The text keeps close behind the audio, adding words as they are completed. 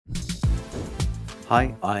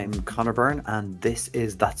Hi, I'm Conor Byrne, and this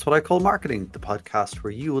is That's What I Call Marketing, the podcast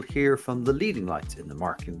where you will hear from the leading lights in the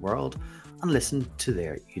marketing world and listen to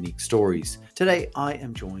their unique stories. Today, I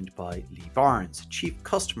am joined by Leigh Barnes, Chief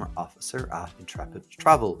Customer Officer at Intrepid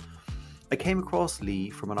Travel. I came across Leigh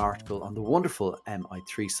from an article on the wonderful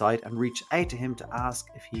MI3 site and reached out to him to ask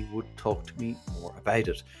if he would talk to me more about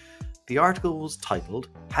it. The article was titled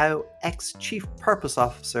How Ex-Chief Purpose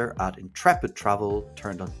Officer at Intrepid Travel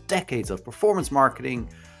Turned on Decades of Performance Marketing,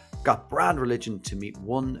 Got Brand Religion to Meet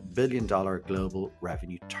 $1 billion Global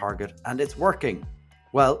Revenue Target, and It's Working.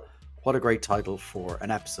 Well, what a great title for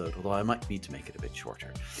an episode, although I might need to make it a bit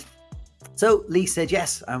shorter. So Leigh said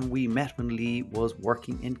yes, and we met when Leigh was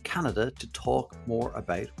working in Canada to talk more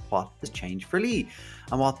about what has changed for Leigh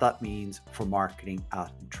and what that means for marketing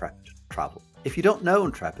at Intrepid Travel. If you don't know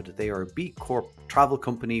Intrepid, they are a B Corp travel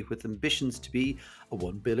company with ambitions to be a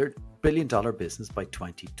 $1 billion business by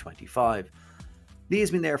 2025. Leigh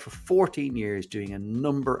has been there for 14 years doing a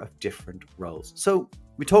number of different roles. So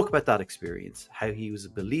we talk about that experience, how he was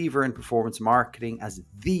a believer in performance marketing as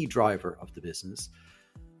the driver of the business,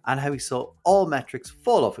 and how he saw all metrics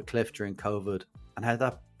fall off a cliff during COVID, and how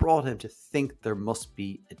that brought him to think there must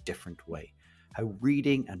be a different way, how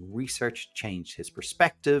reading and research changed his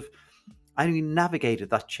perspective, and he navigated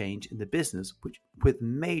that change in the business with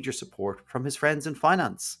major support from his friends in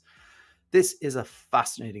finance. This is a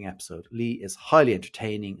fascinating episode. Leigh is highly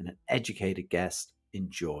entertaining and an educated guest.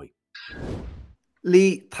 Enjoy.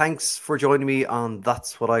 Leigh, thanks for joining me on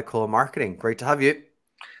That's What I Call Marketing. Great to have you.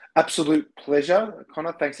 Absolute pleasure,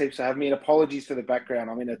 Connor. Thanks heaps for having me. And apologies for the background.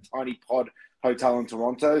 I'm in a tiny pod hotel in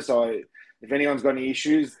Toronto. So if anyone's got any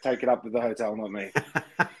issues, take it up with the hotel, not me.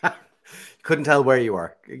 Couldn't tell where you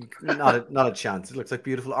are. Not a chance. It looks like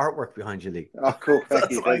beautiful artwork behind you, Leigh. Oh, cool. Thank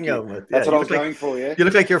you. That's what I was going for, yeah? You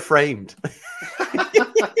look like you're framed.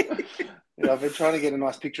 I've been trying to get a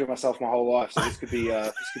nice picture of myself my whole life, so this could be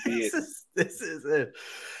it. This is it.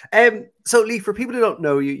 So, Leigh, for people who don't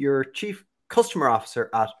know you, you're Chief Customer Officer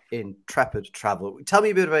at Intrepid Travel. Tell me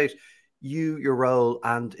a bit about you, your role,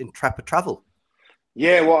 and Intrepid Travel.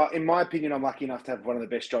 Yeah, well, in my opinion, I'm lucky enough to have one of the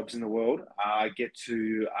best jobs in the world. I get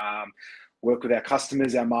to work with our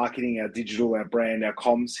customers, our marketing, our digital, our brand, our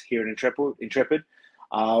comms here at Intrepid.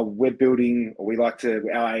 We're building,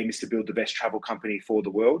 our aim is to build the best travel company for the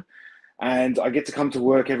world. And I get to come to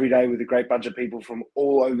work every day with a great bunch of people from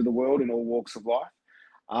all over the world in all walks of life.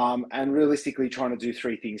 And realistically trying to do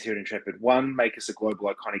three things here at Intrepid. One, make us a global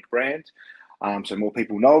iconic brand. So more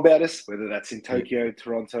people know about us, whether that's in Tokyo,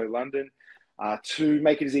 Toronto, London. Two,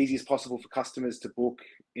 make it as easy as possible for customers to book,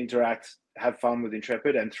 interact, have fun with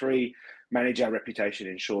Intrepid. And three, manage our reputation,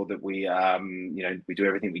 ensure that we do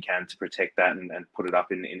everything we can to protect that and put it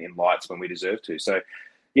up in lights when we deserve to. So,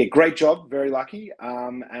 yeah, great job, very lucky.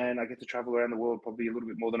 And I get to travel around the world probably a little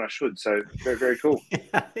bit more than I should. So very, very cool.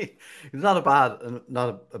 It's not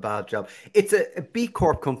a bad job. It's a B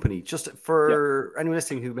Corp company. Just for anyone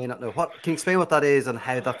listening who may not know, can you explain what that is and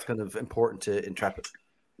how that's kind of important to Intrepid?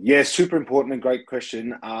 Yeah, super important and great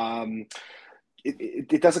question.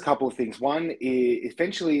 It does a couple of things. One,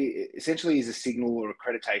 essentially is a signal or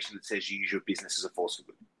accreditation that says you use your business as a force for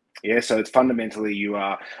good. Yeah, so it's fundamentally you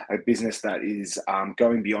are a business that is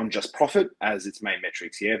going beyond just profit as its main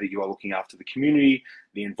metrics. Yeah, that you are looking after the community,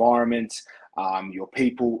 the environment, your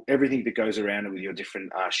people, everything that goes around it with your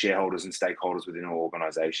different shareholders and stakeholders within our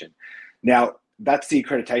organization. Now, that's the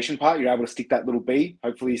accreditation part. You're able to stick that little B.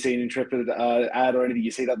 Hopefully you see an Intrepid ad or anything, you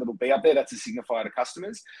see that little B up there. That's a signifier to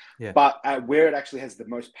customers. Yeah. But where it actually has the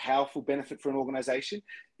most powerful benefit for an organization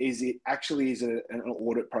is it actually is an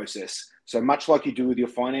audit process. So much like you do with your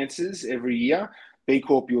finances every year, B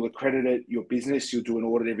Corp, you'll accredit your business, you'll do an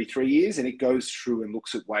audit every 3 years, and it goes through and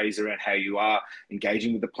looks at ways around how you are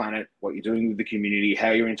engaging with the planet, what you're doing with the community, how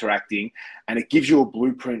you're interacting, and it gives you a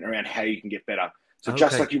blueprint around how you can get better. So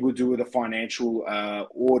just like you would do with a financial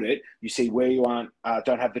audit, you see where you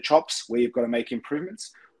don't have the chops, where you've got to make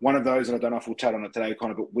improvements. One of those, and I don't know if we'll chat on it today,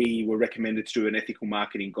 Connor, but we were recommended to do an ethical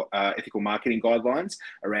marketing guidelines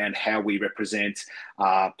around how we represent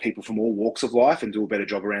people from all walks of life and do a better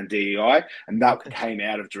job around DEI, and that came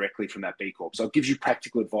out of directly from that B Corp. So it gives you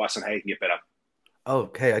practical advice on how you can get better.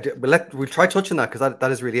 Okay, we'll try touching that because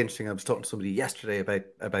that is really interesting. I was talking to somebody yesterday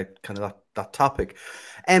about kind of that topic.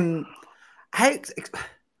 How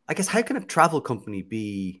can a travel company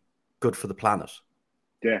be good for the planet?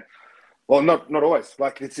 Yeah, well, not always.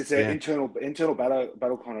 Like it's an internal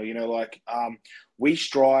battle, Connor. You know, we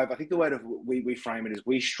strive. I think the way we frame it is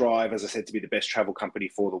we strive, as I said, to be the best travel company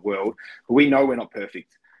for the world. But we know we're not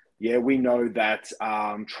perfect. Yeah, we know that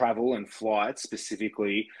travel and flights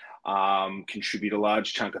specifically contribute a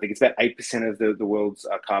large chunk. I think it's about 8% of the world's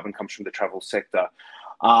carbon comes from the travel sector.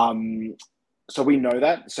 So we know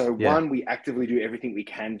that. So Yeah. one, we actively do everything we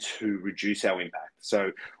can to reduce our impact.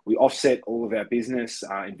 So we offset all of our business,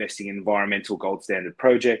 investing in environmental gold standard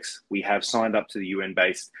projects. We have signed up to the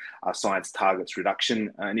UN-based Science Targets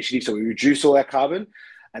Reduction Initiative. So we reduce all our carbon,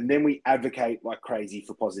 and then we advocate like crazy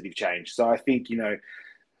for positive change. So I think,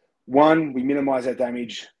 one, we minimize our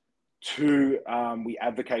damage. Two, we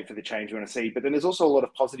advocate for the change we want to see. But then there's also a lot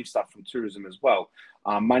of positive stuff from tourism as well.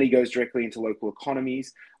 Money goes directly into local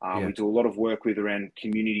economies. We do a lot of work with around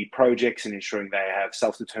community projects and ensuring they have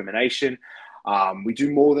self-determination. We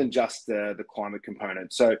do more than just the climate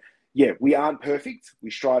component. So yeah, we aren't perfect. We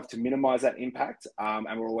strive to minimize that impact, and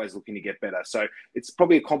we're always looking to get better. So it's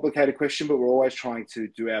probably a complicated question, but we're always trying to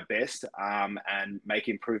do our best and make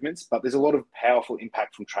improvements. But there's a lot of powerful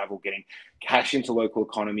impact from travel, getting cash into local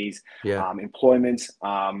economies, employment.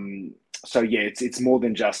 So yeah, it's more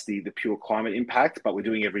than just the pure climate impact, but we're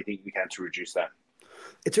doing everything we can to reduce that.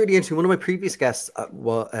 It's really interesting. One of my previous guests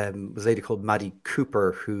was a lady called Maddie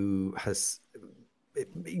Cooper, who has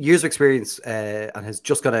years of experience and has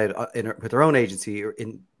just got out with her own agency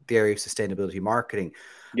in the area of sustainability marketing.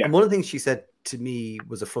 Yeah. And one of the things she said to me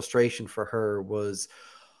was a frustration for her was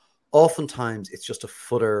oftentimes it's just a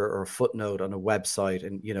footer or a footnote on a website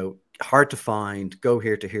and, hard to find, go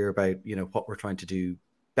here to hear about, what we're trying to do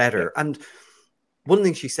better. Yeah. And one of the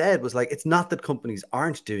things she said was like, it's not that companies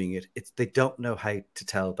aren't doing it. It's they don't know how to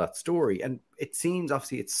tell that story. And it seems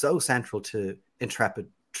obviously it's so central to intrepid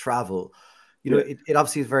travel. It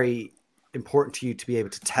obviously is very important to you to be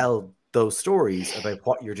able to tell those stories about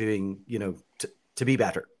what you're doing, to be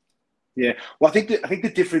better. Yeah. Well, I think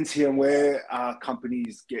the difference here and where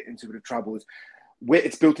companies get into a bit of trouble is where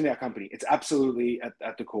it's built in our company. It's absolutely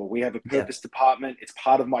at the core. We have a purpose department. It's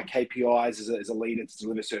part of my KPIs as a leader to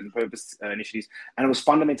deliver certain purpose initiatives. And it was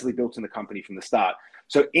fundamentally built in the company from the start.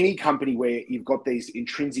 So any company where you've got these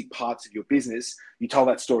intrinsic parts of your business, you tell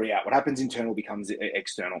that story out. What happens internal becomes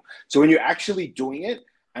external. So when you're actually doing it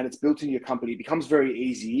and it's built into your company, it becomes very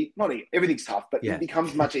easy. Everything's tough, but it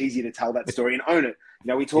becomes much easier to tell that story and own it.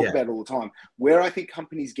 We talk about it all the time. Where I think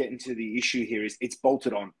companies get into the issue here is it's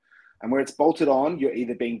bolted on. And where it's bolted on, you're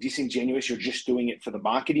either being disingenuous, you're just doing it for the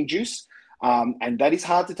marketing juice. And that is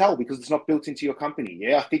hard to tell because it's not built into your company.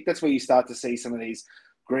 Yeah, I think that's where you start to see some of these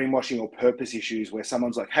greenwashing or purpose issues where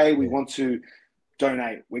someone's like, hey, we want to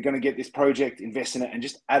donate. We're going to get this project, invest in it, and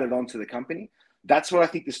just add it on to the company. That's where I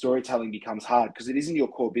think the storytelling becomes hard because it isn't your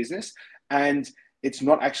core business and it's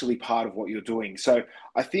not actually part of what you're doing. So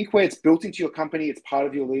I think where it's built into your company, it's part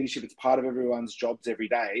of your leadership, it's part of everyone's jobs every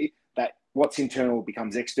day, that what's internal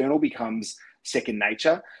becomes external, becomes second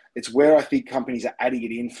nature. It's where I think companies are adding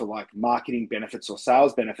it in for like marketing benefits or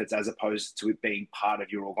sales benefits as opposed to it being part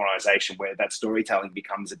of your organization where that storytelling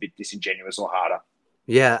becomes a bit disingenuous or harder.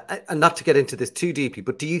 Yeah, and not to get into this too deeply,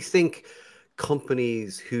 but do you think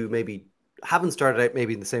companies who maybe haven't started out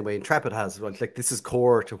maybe in the same way Intrepid has, like this is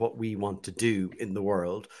core to what we want to do in the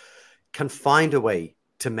world, can find a way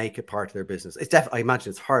to make it part of their business? It's definitely, I imagine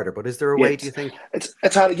it's harder, but is there a way, do you think?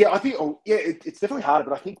 It's harder. Yeah, I think, it's definitely harder,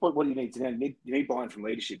 but I think what you need to do, you need buy-in from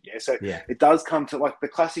leadership. Yeah. So it does come to like the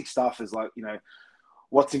classic stuff is like,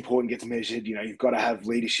 what's important gets measured. You've got to have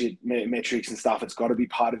leadership metrics and stuff. It's got to be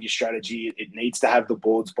part of your strategy. It needs to have the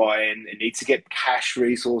board's buy-in. It needs to get cash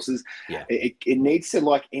resources. Yeah. It needs to,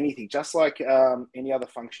 like anything, just like any other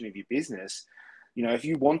function of your business. If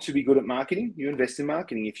you want to be good at marketing, you invest in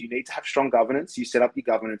marketing. If you need to have strong governance, you set up your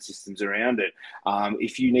governance systems around it.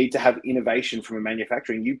 If you need to have innovation from a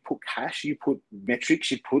manufacturing, you put cash, you put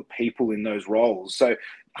metrics, you put people in those roles. So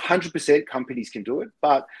 100% companies can do it,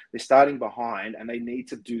 but they're starting behind and they need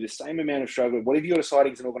to do the same amount of struggle. Whatever you're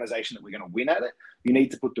deciding as an organization that we're going to win at it, you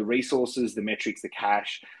need to put the resources, the metrics, the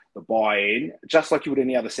cash, the buy-in, just like you would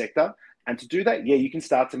any other sector. And to do that, you can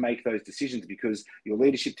start to make those decisions because your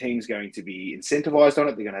leadership team is going to be incentivized on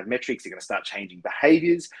it. They're going to have metrics. They're going to start changing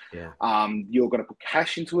behaviors. Yeah. You're going to put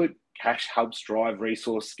cash into it. Cash helps drive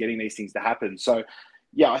resource, getting these things to happen. So,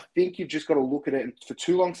 I think you've just got to look at it. And for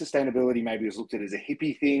too long, sustainability maybe was looked at as a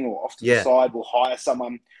hippie thing or off to the side. We'll hire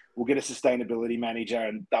someone. We'll get a sustainability manager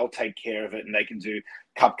and they'll take care of it. And they can do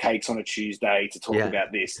cupcakes on a Tuesday to talk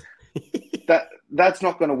about this. That's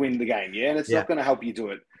not going to win the game. Yeah. And it's not going to help you do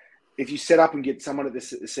it. If you set up and get someone at the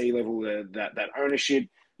C level, that ownership,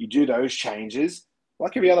 you do those changes,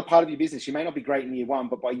 like every other part of your business, you may not be great in year one,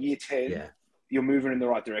 but by year 10, you're moving in the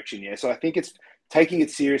right direction. Yeah. So I think it's taking it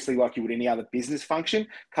seriously like you would any other business function,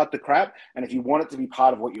 cut the crap. And if you want it to be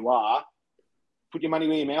part of what you are, put your money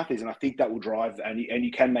where your mouth is. And I think that will drive and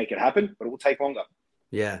you can make it happen, but it will take longer.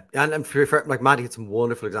 Yeah, and like Maddie had some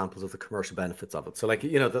wonderful examples of the commercial benefits of it. So like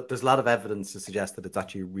there's a lot of evidence to suggest that it's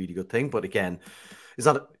actually a really good thing. But again, it's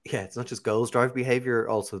not just goals drive behavior.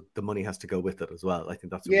 Also, the money has to go with it as well. I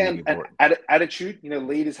think that's Yeah, really important. and attitude.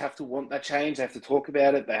 Leaders have to want that change. They have to talk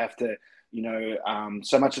about it. They have to,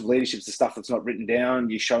 so much of leadership is the stuff that's not written down.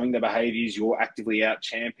 You're showing the behaviors. You're actively out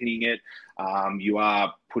championing it. You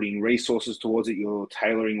are putting resources towards it. You're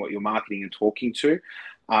tailoring what you're marketing and talking to.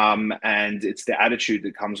 And it's the attitude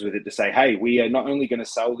that comes with it to say, hey, we are not only going to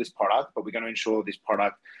sell this product, but we're going to ensure this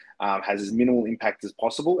product has as minimal impact as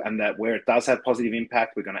possible, and that where it does have positive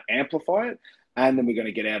impact, we're going to amplify it, and then we're going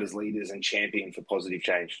to get out as leaders and champion for positive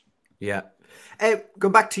change. Yeah.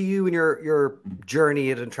 Going back to you and your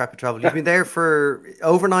journey at Intrepid Travel, you've been there for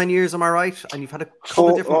over 9 years, am I right? And you've had a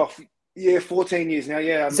couple of different. Yeah, 14 years now.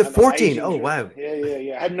 Yeah, Is it 14? Oh, wow.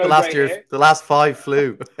 Yeah. I had The no last grey year, hair. the last five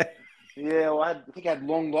flew. Yeah, well, I think I had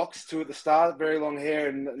long locks too at the start, very long hair,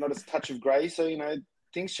 and not a touch of grey. So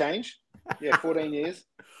things change. Yeah, 14 years.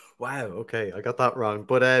 Wow. Okay, I got that wrong.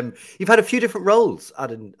 But you've had a few different roles at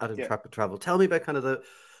Yeah. Intrepid Travel. Tell me about kind of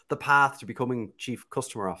the path to becoming Chief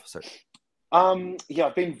Customer Officer. Yeah,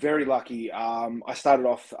 I've been very lucky. I started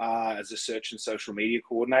off as a search and social media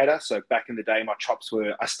coordinator. So back in the day, my chops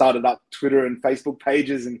were, I started up Twitter and Facebook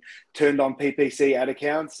pages and turned on PPC ad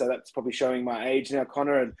accounts. So that's probably showing my age now,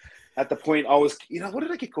 Connor. And at the point I was, what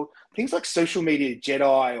did I get called? Things like social media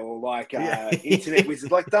Jedi or like internet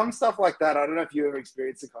wizard, like dumb stuff like that. I don't know if you ever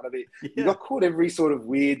experienced it, kind of it. You got called every sort of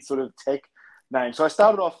weird sort of tech name. So I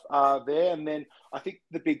started off there, and then I think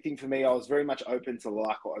the big thing for me, I was very much open to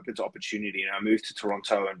luck or open to opportunity. And I moved to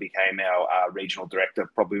Toronto and became our regional director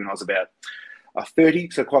probably when I was about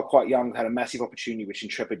 30, so quite young. Had a massive opportunity which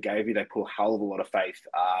Intrepid gave me. They put a hell of a lot of faith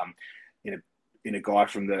in a guy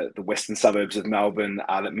from the western suburbs of Melbourne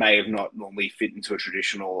that may have not normally fit into a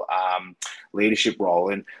traditional leadership role,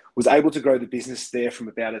 and was able to grow the business there from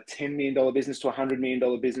about a $10 million business to a $100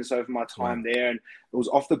 million business over my time there. And it was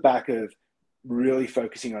off the back of really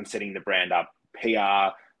focusing on setting the brand up,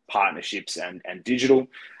 PR, partnerships, and digital.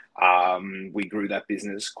 We grew that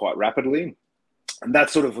business quite rapidly. And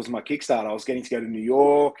that sort of was my kickstart. I was getting to go to New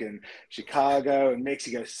York and Chicago and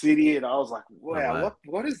Mexico City. And I was like, wow,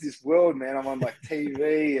 what is this world, man? I'm on like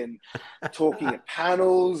TV and talking at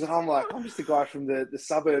panels. And I'm like, I'm just a guy from the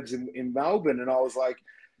suburbs in Melbourne. And I was like,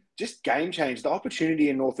 just game change. The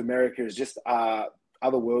opportunity in North America is just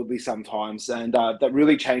otherworldly sometimes. And that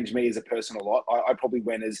really changed me as a person a lot. I probably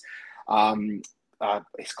went as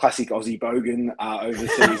it's classic Aussie bogan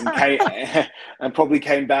overseas and probably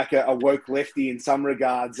came back a woke lefty in some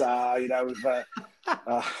regards,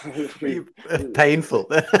 painful.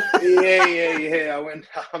 Yeah.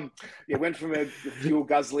 I went from a fuel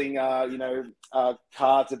guzzling,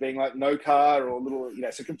 car to being like no car or a little,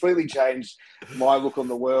 so completely changed my look on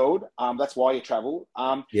the world. That's why you travel.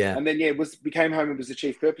 And then, became home and was the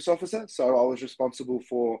chief purpose officer. So I was responsible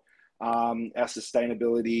for our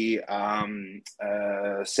sustainability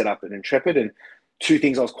set up at Intrepid. And two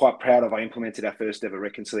things I was quite proud of. I implemented our first ever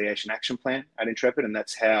reconciliation action plan at Intrepid, and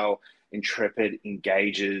that's how Intrepid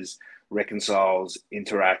engages, reconciles,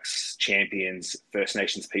 interacts, champions First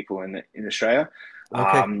Nations people in Australia.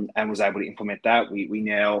 And was able to implement that. We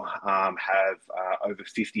now have over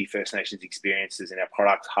 50 First Nations experiences in our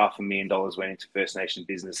product. $500,000 went into First Nation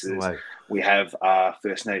businesses. Wow. We have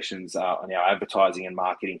First Nations on our advertising and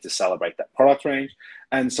marketing to celebrate that product range,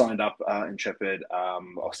 and signed up Intrepid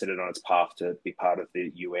or set it on its path to be part of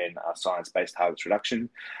the UN Science-Based Targets Reduction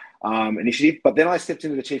initiative. But then I stepped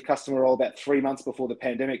into the chief customer role about 3 months before the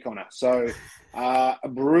pandemic, Connor. So a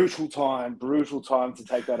brutal time to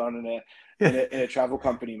take that on in a travel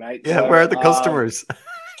company, mate. Yeah, so, where are the customers?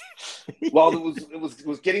 Well, it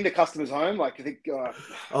was getting the customers home. Like I think.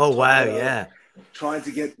 Trying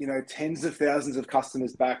to get tens of thousands of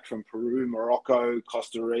customers back from Peru, Morocco,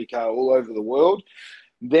 Costa Rica, all over the world.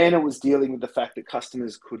 Then it was dealing with the fact that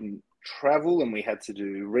customers couldn't travel, and we had to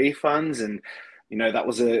do refunds, and that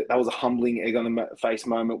was a humbling egg on the face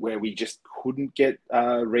moment where we just couldn't get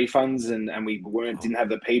refunds, and we didn't have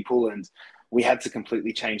the people, and we had to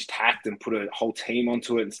completely change tact and put a whole team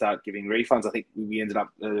onto it and start giving refunds. I think we ended up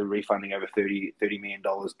refunding over $30 million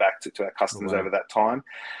back to our customers over that time.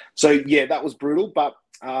 So yeah, that was brutal, but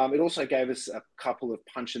it also gave us a couple of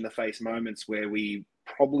punch in the face moments where we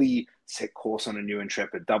probably set course on a new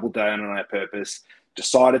Intrepid, doubled down on our purpose,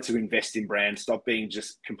 decided to invest in brand, stop being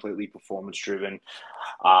just completely performance driven,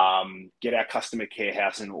 get our customer care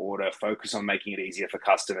house in order, focus on making it easier for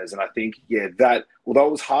customers. And I think, that although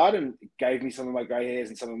it was hard and it gave me some of my grey hairs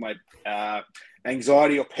and some of my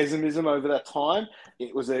anxiety or pessimism over that time,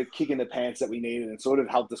 it was a kick in the pants that we needed and sort of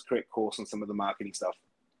helped us correct course on some of the marketing stuff.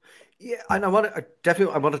 Yeah, and I want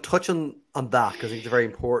to touch on that because I think it's a very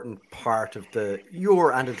important part of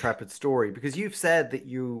your and Intrepid story, because you've said that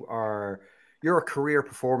you're a career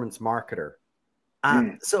performance marketer.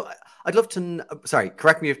 So I'd love to. Sorry,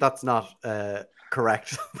 correct me if that's not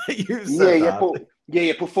correct. That you said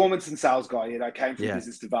that. Performance and sales guy. I came from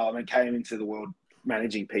business development, came into the world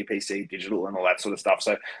managing PPC, digital, and all that sort of stuff.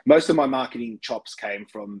 So most of my marketing chops came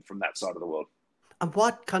from that side of the world. And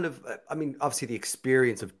what kind of, I mean, obviously the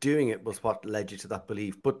experience of doing it was what led you to that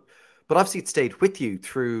belief, but obviously it stayed with you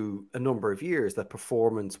through a number of years that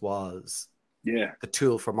performance was the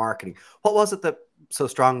tool for marketing. What was it that so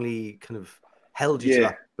strongly kind of held you to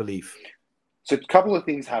that belief? So a couple of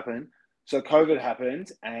things happened. So COVID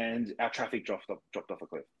happened and our traffic dropped off a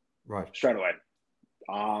cliff. Right. Straight away.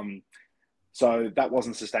 So that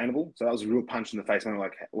wasn't sustainable. So that was a real punch in the face. And I'm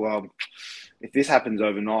like, well, if this happens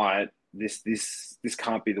overnight, this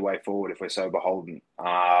can't be the way forward if we're so beholden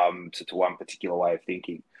to one particular way of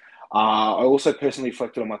thinking. I also personally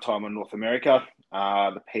reflected on my time in North America.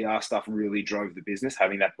 The PR stuff really drove the business,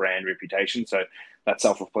 having that brand reputation. So that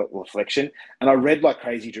self-reflection. And I read like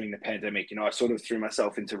crazy during the pandemic. I sort of threw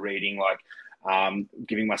myself into reading, like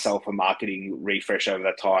giving myself a marketing refresh over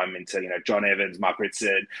that time into, John Evans, Mark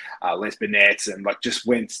Ritson, Les Burnett, and like just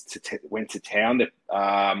went to town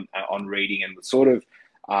on reading and sort of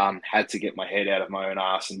had to get my head out of my own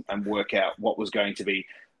ass and work out what was going to be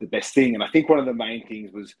the best thing. And I think one of the main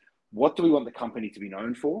things was, what do we want the company to be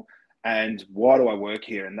known for? And why do I work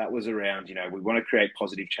here? And that was around, we want to create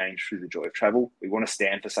positive change through the joy of travel. We want to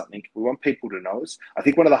stand for something. We want people to know us. I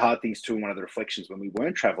think one of the hard things too, and one of the reflections when we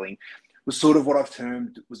weren't traveling, was sort of what I've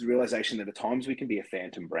termed was the realization that at times we can be a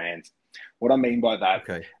phantom brand. What I mean by that,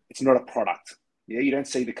 It's not a product. You don't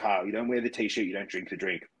see the car. You don't wear the T-shirt. You don't drink the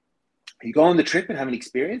drink. You go on the trip and have an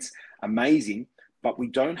experience, amazing, but we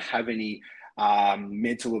don't have any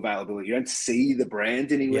mental availability. You don't see the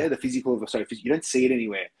brand anywhere, the physical, you don't see it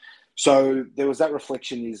anywhere. So there was that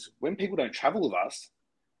reflection is when people don't travel with us,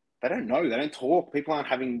 they don't know, they don't talk. People aren't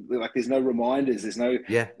having, like, there's no reminders, there's no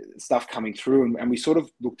stuff coming through. And we sort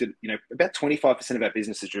of looked at, about 25% of our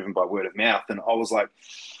business is driven by word of mouth. And I was like,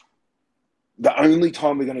 the only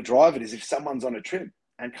time we're going to drive it is if someone's on a trip.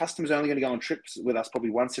 And customers are only going to go on trips with us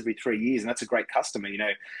probably once every 3 years. And that's a great customer,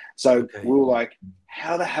 So we were like,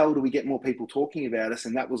 how the hell do we get more people talking about us?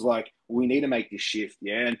 And that was like, we need to make this shift.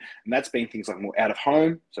 And that's been things like more out of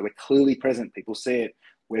home. So we're clearly present. People see it.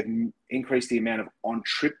 We've increased the amount of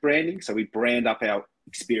on-trip branding. So we brand up our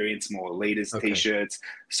experience more, leaders, T-shirts,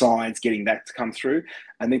 signs, getting that to come through.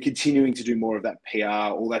 And then continuing to do more of that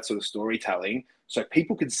PR, all that sort of storytelling. So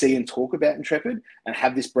people could see and talk about Intrepid and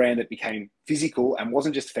have this brand that became physical and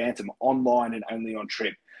wasn't just phantom, online and only on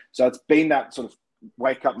trip. So it's been that sort of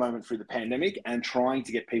wake up moment through the pandemic and trying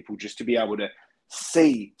to get people just to be able to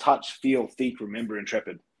see, touch, feel, think, remember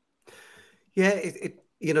Intrepid. Yeah,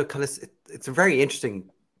 it's a very interesting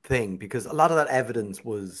thing because a lot of that evidence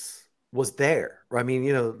was there. I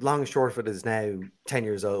mean, long and short of it is now 10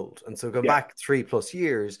 years old. And so going back 3+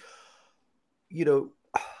 years,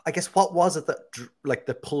 I guess what was it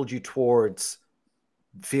that pulled you towards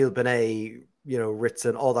Field Benet,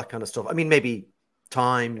 Ritson, all that kind of stuff? I mean, maybe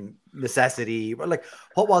time, necessity, but like,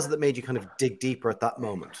 what was it that made you kind of dig deeper at that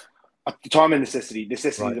moment? Time and necessity is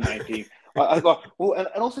the main thing. And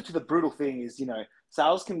also to the brutal thing is,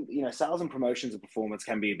 sales and promotions and performance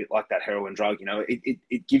can be a bit like that heroin drug.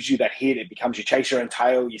 It gives you that hit. It becomes you chase your own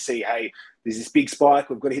tail. You see, hey, there's this big spike.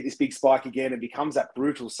 We've got to hit this big spike again. It becomes that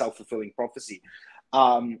brutal self-fulfilling prophecy.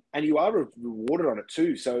 And you are rewarded on it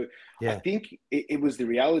too. So I think it was the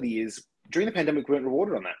reality is during the pandemic, we weren't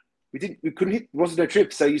rewarded on that. We couldn't hit, there wasn't no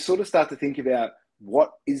trip. So you sort of start to think about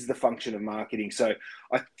what is the function of marketing. So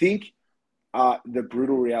I think the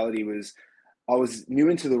brutal reality was I was new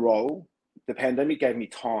into the role. The pandemic gave me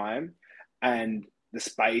time and the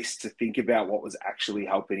space to think about what was actually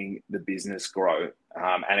helping the business grow.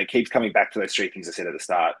 And it keeps coming back to those three things I said at the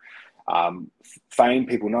start. Fame,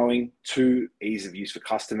 people knowing; 2, ease of use for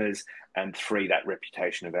customers; and 3, that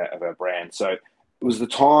reputation of our brand. So it was the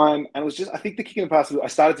time, and it was just, I think the kick in the past was I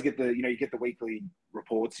started to get you get the weekly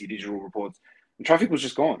reports, your digital reports, and traffic was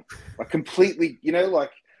just gone, like completely,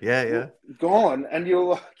 gone. And you're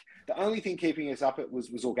like, the only thing keeping us up it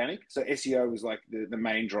was organic. So SEO was like the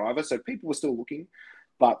main driver. So people were still looking,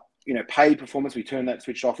 but paid performance. We turned that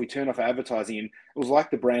switched off. We turned off advertising, and it was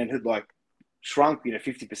like the brand had like shrunk,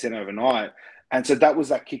 50% overnight. And so that was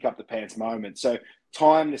that kick up the pants moment. So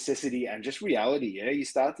time, necessity, and just reality. Yeah, you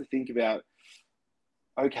start to think about,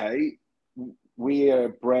 okay, we are a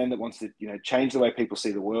brand that wants to, change the way people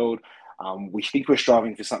see the world. We think we're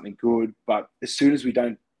striving for something good, but as soon as we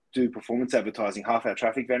don't do performance advertising, half our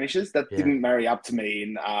traffic vanishes. That Yeah. didn't marry up to me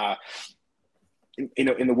in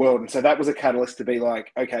the world. And so that was a catalyst to be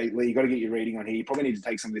like, okay, Leigh, you got to get your reading on here. You probably need to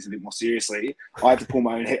take some of this a bit more seriously. I had to pull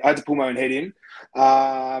my own head in,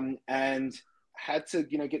 and had to,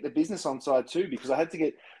 get the business on side too, because I had to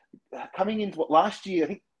get coming into last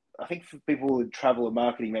year. I think for people who travel and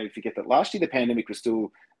marketing, maybe forget that last year the pandemic was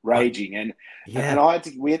still raging, and we had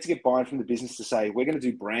to get buy-in from the business to say we're going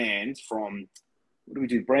to do brand from. What do we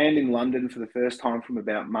do? Brand in London for the first time from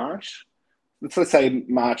about March. Let's say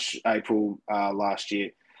March, April last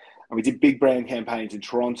year. And we did big brand campaigns in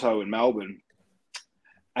Toronto and Melbourne.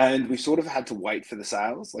 And we sort of had to wait for the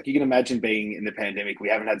sales. Like you can imagine being in the pandemic, we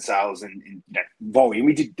haven't had sales in volume.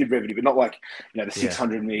 We did revenue, but not like, the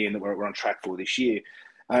 600 million that we're on track for this year.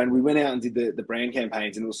 And we went out and did the brand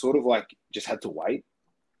campaigns, and it was sort of like just had to wait.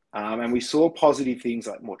 And we saw positive things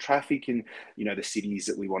like more traffic in, the cities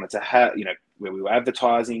that we wanted to have, where we were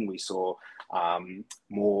advertising. We saw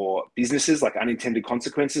more businesses, like unintended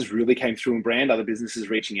consequences really came through in brand, other businesses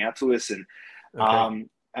reaching out to us. And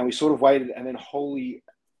and we sort of waited, and then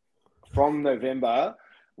from November,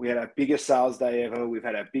 we had our biggest sales day ever. We've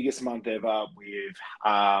had our biggest month ever. We've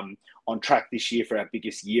on track this year for our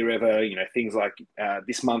biggest year ever. Things like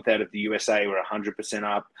this month out of the USA, we're 100%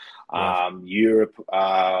 up. Right. Europe,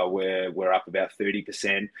 we're up about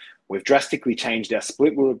 30%. We've drastically changed our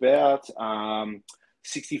split. We're about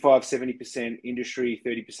 65, 70% industry,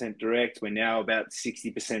 30% direct. We're now about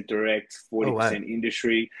 60% direct, 40%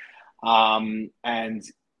 industry. And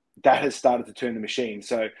that has started to turn the machine.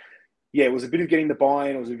 So, yeah, it was a bit of getting the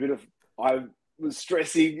buy-in. I was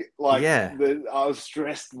stressing, I was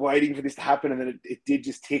stressed waiting for this to happen, and then it did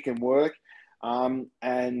just tick and work. So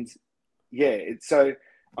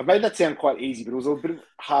I've made that sound quite easy, but it was a bit of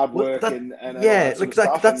hard work that's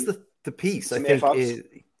the piece I think is,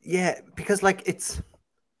 because it's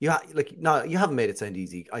you haven't made it sound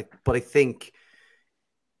easy. But I think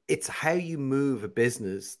it's how you move a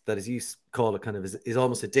business that, as you call it, kind of is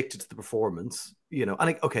almost addicted to the performance, and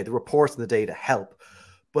the reports and the data help,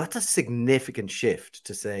 but that's a significant shift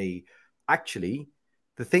to say, actually,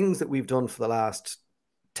 the things that we've done for the last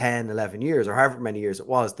 10, 11 years, or however many years it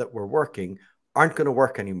was that were working, aren't going to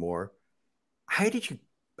work anymore. How did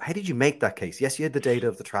you make that case? Yes, you had the data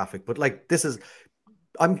of the traffic, but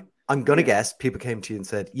I'm going to guess people came to you and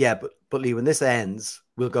said, yeah, but Leigh, when this ends,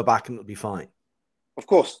 we'll go back and it'll be fine. Of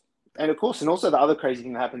course. And also the other crazy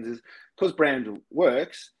thing that happens is because brand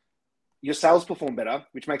works, your sales perform better,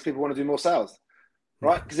 which makes people want to do more sales,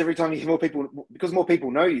 right? Because every time you hear more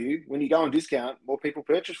people know you, when you go on discount, more people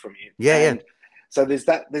purchase from you. Yeah. So there's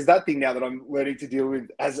that thing now that I'm learning to deal with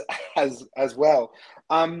as well.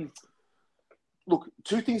 Look,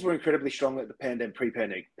 two things were incredibly strong at the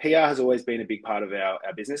pre-pandemic. PR has always been a big part of our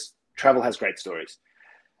business. Travel has great stories.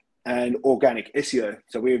 And organic SEO.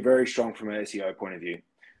 So we were very strong from an SEO point of view.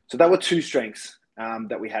 So that were two strengths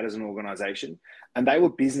that we had as an organization. And they were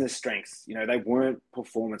business strengths. They weren't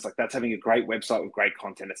performance. Like that's having a great website with great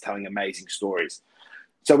content. It's telling amazing stories.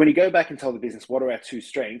 So when you go back and tell the business, what are our two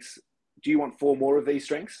strengths? Do you want 4 more of these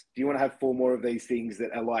strengths? Do you want to have 4 more of these things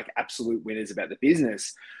that are like absolute winners about the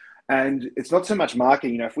business? And it's not so much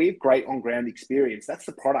marketing. If we have great on-ground experience, that's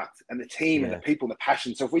the product and the team and the people and the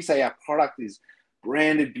passion. So if we say our product is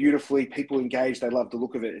branded beautifully, people engage, they love the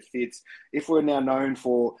look of it, it fits. If we're now known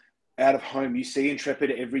for out of home, you see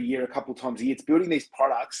Intrepid every year, a couple of times a year, it's building these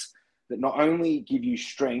products that not only give you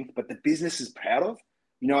strength, but the business is proud of.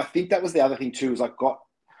 I think that was the other thing too, is you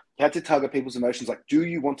had to target people's emotions. Like, do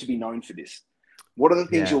you want to be known for this? What are the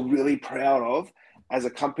things you're really proud of as a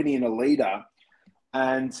company and a leader?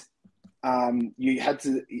 And you had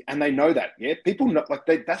to, and they know that, people know,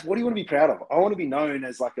 that's what do you want to be proud of? I want to be known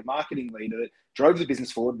as like a marketing leader that drove the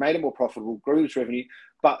business forward, made it more profitable, grew its revenue,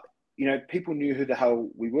 but people knew who the hell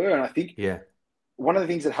we were. And I think one of the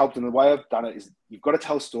things that helped, and the way I've done it, is you've got to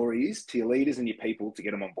tell stories to your leaders and your people to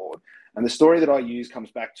get them on board. And the story that I use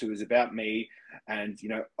comes back to is about me. And,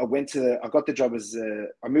 I got the job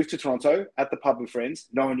I moved to Toronto at the pub with friends.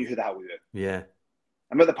 No one knew who the hell we were. Yeah.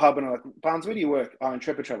 I'm at the pub and I'm like, Barnes, where do you work? Oh,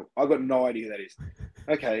 Intrepid Travel. I've got no idea who that is.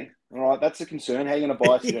 Okay. All right. That's a concern. How are you going to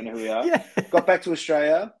buy us if you don't know who we are? Got back to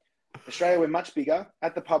Australia. We're much bigger,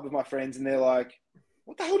 at the pub with my friends. And they're like,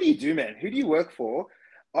 what the hell do you do, man? Who do you work for?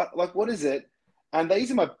 What is it? And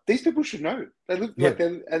these people should know. They live Yeah. like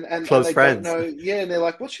them, and Close they don't friends. know. Yeah, and they're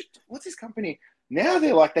like, what's this company? Now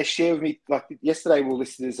they're like, they share with me. Like yesterday, we were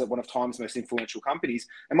listed as one of Time's most influential companies,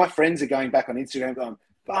 and my friends are going back on Instagram, going,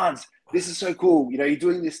 "Barnes, this is so cool. You know, you're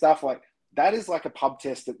doing this stuff like that is like a pub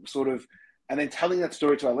test that sort of, and then telling that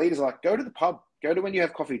story to our leaders, like, go to the pub, go to when you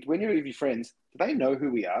have coffee, when you're with your friends. Do they know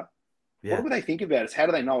who we are? What Yeah. do they think about us? How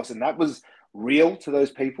do they know us? And that was real to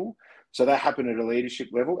those people. So that happened at a leadership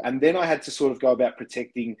level. And then I had to sort of go about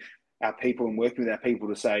protecting our people and working with our people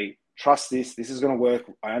to say, trust this, this is going to work.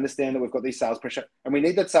 I understand that we've got these sales pressure and we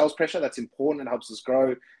need that sales pressure. That's important. It helps us grow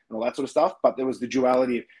and all that sort of stuff. But there was the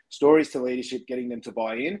duality of stories to leadership, getting them to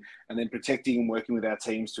buy in, and then protecting and working with our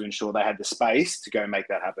teams to ensure they had the space to go make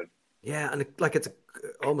that happen. Yeah, and it's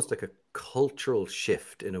almost like a cultural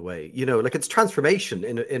shift in a way. Like it's transformation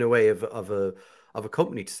in a way of a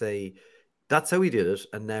company to say that's how we did it,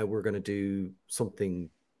 and now we're going to do something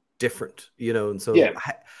different. And so Yeah.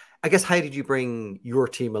 I guess how did you bring your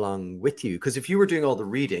team along with you? Because if you were doing all the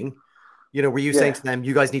reading, were you saying Yeah. to them,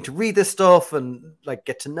 you guys need to read this stuff and like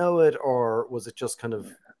get to know it, or was it just kind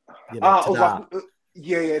of I was like, ta-da?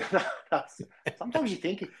 yeah. Sometimes you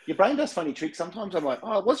think your brain does funny tricks. Sometimes I'm like,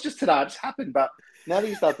 oh, it was just today, it just happened. But now that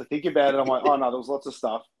you start to think about it, I'm like, oh no, there was lots of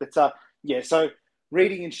stuff. But yeah, so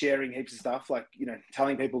reading and sharing heaps of stuff, like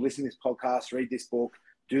telling people, listen to this podcast, read this book,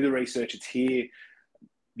 do the research. It's here.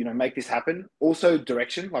 Make this happen. Also,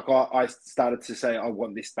 direction. Like I started to say, I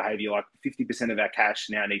want this behavior. Like 50% of our cash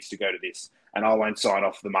now needs to go to this, and I won't sign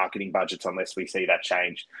off the marketing budgets unless we see that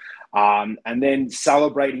change. And then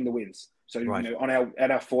celebrating the wins. So Right. at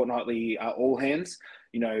our fortnightly all hands,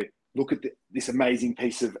 look at this amazing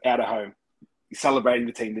piece of out of home, celebrating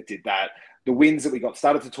the team that did that. The wins that we got,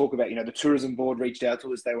 started to talk about. The tourism board reached out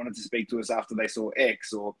to us. They wanted to speak to us after they saw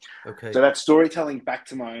X, or Okay. so that storytelling back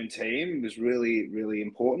to my own team was really, really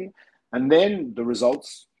important. And then the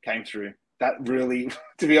results came through. That really,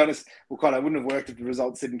 to be honest, I wouldn't have worked if the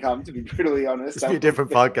results didn't come, to be brutally honest. It's be a different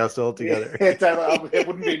podcast altogether. It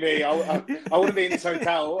wouldn't be me. I wouldn't be in this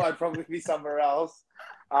hotel. I'd probably be somewhere else.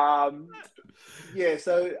 So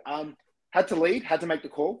had to lead, had to make the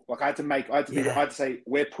call. Like I had to say,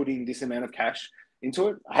 we're putting this amount of cash into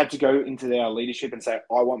it. I had to go into our leadership and say,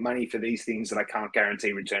 I want money for these things that I can't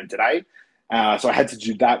guarantee return today. So I had to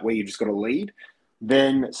do that, where you've just got to lead,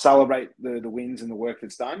 then celebrate the wins and the work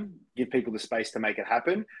that's done, give people the space to make it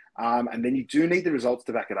happen. And then you do need the results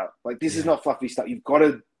to back it up. Like this is not fluffy stuff. You've got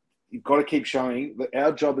to keep showing that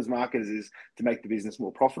our job as marketers is to make the business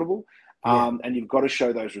more profitable. And you've got to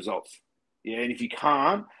show those results. Yeah. And if you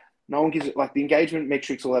can't, no one gives it, like the engagement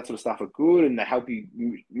metrics, all that sort of stuff are good and they help you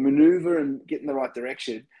maneuver and get in the right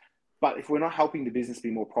direction. But if we're not helping the business be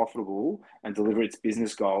more profitable and deliver its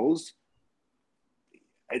business goals,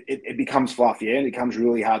 it becomes fluff, and it becomes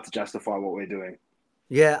really hard to justify what we're doing.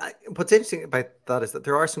 Yeah. What's interesting about that is that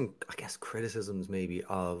there are some, I guess, criticisms maybe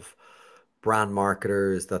of brand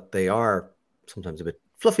marketers that they are sometimes a bit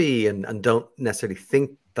fluffy and don't necessarily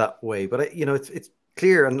think that way. But, it's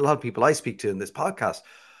clear, and a lot of people I speak to in this podcast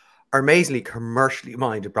are amazingly commercially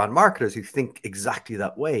minded brand marketers who think exactly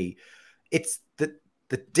that way. It's the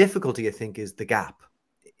difficulty, I think, is the gap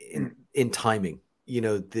in timing.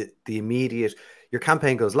 The immediate, your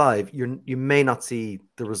campaign goes live, you may not see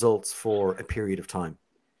the results for a period of time.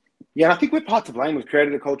 Yeah, and I think we're part to blame. We've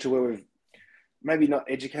created a culture where we've maybe not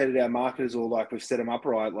educated our marketers, or like we've set them up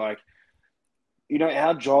right. Like,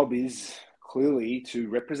 our job is clearly to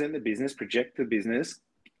represent the business, project the business,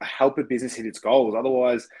 help a business hit its goals.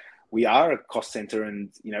 Otherwise, we are a cost center and,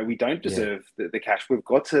 we don't deserve the cash. We've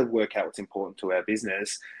got to work out what's important to our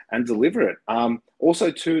business and deliver it. Also,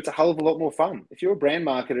 too, it's a hell of a lot more fun. If you're a brand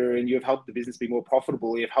marketer and you've helped the business be more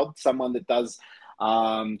profitable, you've helped someone that does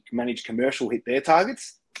manage commercial hit their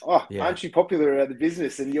targets. Aren't you popular at the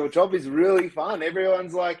business? And your job is really fun.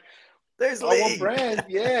 Everyone's like, there's Leigh. I want brand.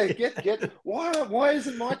 Yeah, get. Why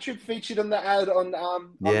isn't my trip featured on the ad on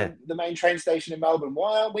the main train station in Melbourne?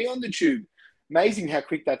 Why aren't we on the tube? Amazing how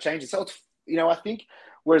quick that changes. So it's, I think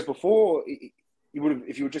whereas before you would have,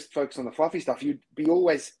 if you were just focused on the fluffy stuff, you'd be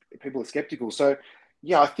always, people are skeptical. So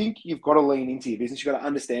I think you've got to lean into your business. You've got to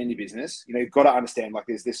understand your business. You've got to understand, like,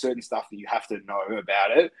 there's certain stuff that you have to know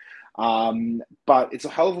about it. But it's a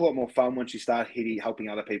hell of a lot more fun once you start helping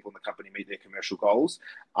other people in the company meet their commercial goals.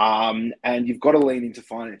 And you've got to lean into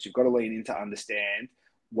finance. You've got to lean into understand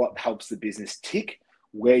what helps the business tick,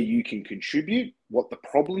 where you can contribute, what the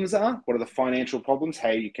problems are, what are the financial problems, how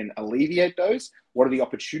you can alleviate those, what are the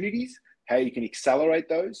opportunities, how you can accelerate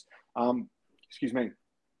those. And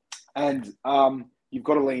you've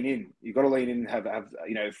got to lean in. You've got to lean in and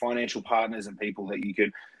have financial partners and people that you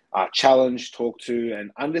can challenge, talk to,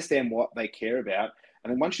 and understand what they care about.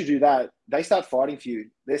 And then once you do that, they start fighting for you.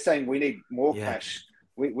 They're saying, we need more cash.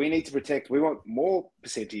 We need to protect. We want more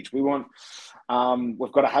percentage. We want,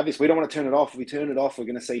 we've got to have this. We don't want to turn it off. If we turn it off, we're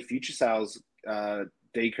going to see future sales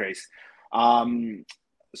decrease.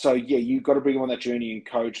 So yeah, you've got to bring them on that journey and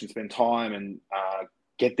coach and spend time and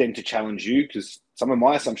get them to challenge you, because some of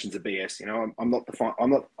my assumptions are BS. You know, I'm not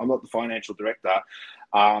the financial director.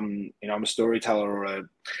 You know, I'm a storyteller or a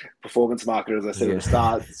performance marketer, as I said at the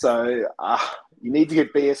start. So you need to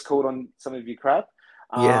get BS called on some of your crap.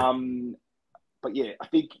 But yeah, I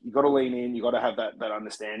think you got to lean in. You got to have that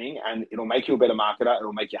understanding, and it'll make you a better marketer.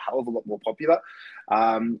 It'll make you a hell of a lot more popular,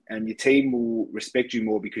 and your team will respect you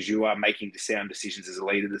more because you are making the sound decisions as a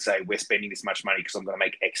leader to say, we're spending this much money because I'm going to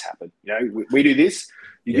make X happen. You know, we do this.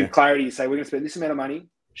 You give clarity. You say, we're going to spend this amount of money.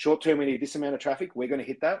 Short term, we need this amount of traffic. We're going to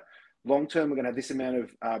hit that. Long term, we're going to have this amount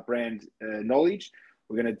of brand knowledge.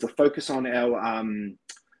 We're going to focus on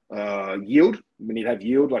our yield. We need to have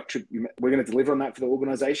yield. Like we're going to deliver on that for the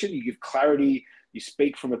organization. You give clarity. You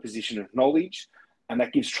speak from a position of knowledge, and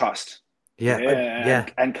that gives trust.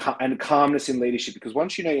 And calmness in leadership. Because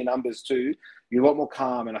once you know your numbers too, you're a lot more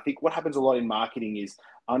calm. And I think what happens a lot in marketing is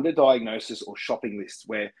underdiagnosis or shopping lists,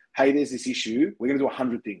 where, hey, there's this issue. We're going to do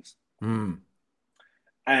 100 things.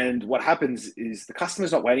 And what happens is the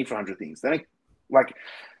customer's not waiting for 100 things. They don't, like,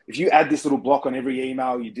 if you add this little block on every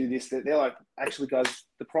email, you do this, they're like, actually, guys,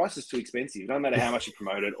 the price is too expensive. No matter how much you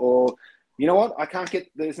promote it, or, you know what, I can't get,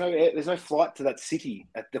 there's no flight to that city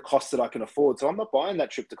at the cost that I can afford. So I'm not buying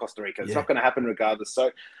that trip to Costa Rica. It's not going to happen regardless.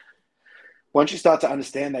 So once you start to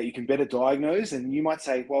understand that, you can better diagnose, and you might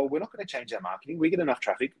say, well, we're not going to change our marketing. We get enough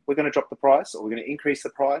traffic. We're going to drop the price, or we're going to increase the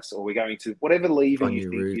price, or we're going to, whatever lever you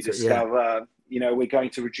think you discover, you know, we're going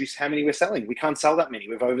to reduce how many we're selling. We can't sell that many.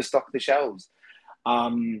 We've overstocked the shelves.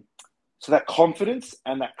 So that confidence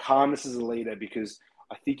and that calmness as a leader, because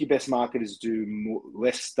I think your best marketers do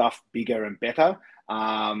less stuff bigger and better,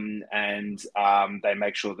 and they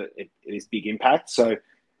make sure that it is big impact. So,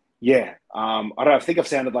 yeah, I don't know, I think I've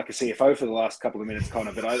sounded like a CFO for the last couple of minutes,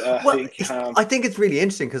 Connor, but I think it's really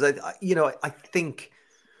interesting because I think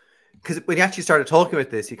because when you actually started talking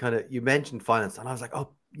about this, you mentioned finance, and I was like, oh,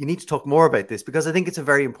 you need to talk more about this, because I think it's a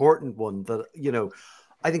very important one that, you know,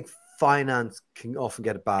 I think finance can often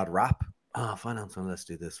get a bad rap. Finance, well, let's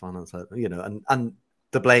do this, finance, you know, and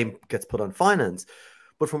the blame gets put on finance.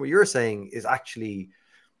 But from what you're saying is actually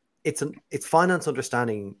it's finance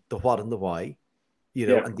understanding the what and the why, you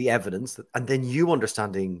know, and the evidence, and then you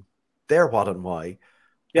understanding their what and why,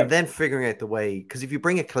 and then figuring out the way. Because if you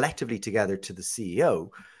bring it collectively together to the CEO,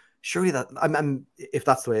 surely that, if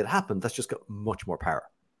that's the way it happened, that's just got much more power.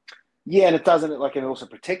 Yeah, and it doesn't, like, it also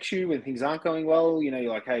protects you when things aren't going well. You know,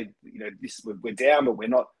 you're like, hey, you know, we're down, but we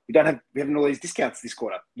haven't all these discounts this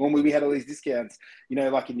quarter. Normally we had all these discounts, you know,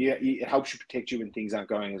 like, and it helps you protect you when things aren't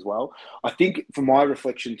going as well. I think for my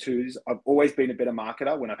reflection too, is I've always been a better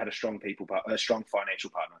marketer when I've had a strong financial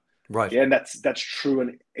partner. Right. Yeah, and that's true.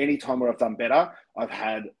 And any time where I've done better, I've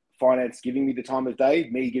had finance giving me the time of day,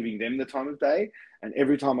 me giving them the time of day. And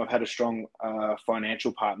every time I've had a strong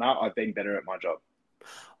financial partner, I've been better at my job.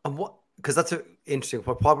 And because that's interesting.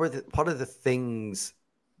 What are the things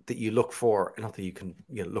that you look for? Not that you can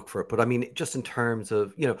look for it, but I mean, just in terms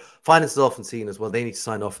of, you know, finance is often seen as, well, they need to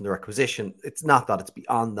sign off on the requisition. It's not that. It's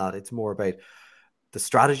beyond that. It's more about the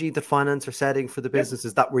strategy that finance are setting for the business.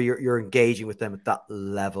 Is that where you're engaging with them at that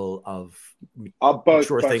level of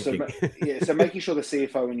mature thinking? So making sure the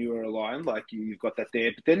CFO and you are aligned, like you've got that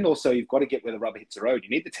there. But then also you've got to get where the rubber hits the road. You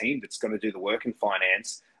need the team that's going to do the work in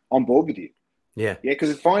finance on board with you. Yeah, because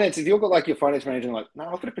in finance, if you've got like your finance manager, like, no,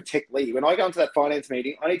 I've got to protect Leigh. When I go into that finance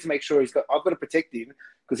meeting, I need to make sure I've got to protect him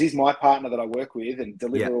because he's my partner that I work with and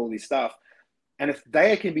deliver all this stuff. And if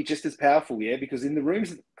they can be just as powerful, because in the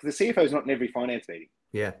rooms, because the CFO is not in every finance meeting.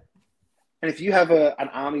 Yeah. And if you have an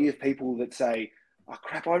army of people that say, oh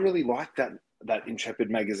crap, I really like that Intrepid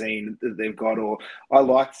magazine that they've got, or I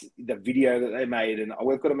liked the video that they made, and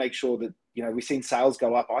we've got to make sure that, you know, we've seen sales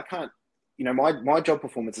go up. I can't, you know, my job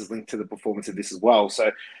performance is linked to the performance of this as well. So,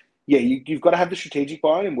 yeah, you've got to have the strategic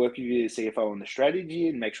buy-in and work with your CFO on the strategy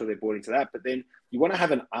and make sure they're bought into that. But then you want to have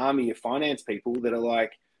an army of finance people that are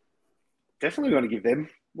like, definitely want to give them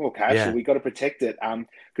more cash, or we got to protect it.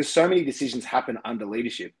 Because so many decisions happen under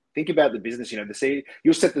leadership. Think about the business, you know,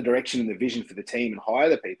 you'll set the direction and the vision for the team and hire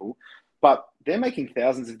the people, but they're making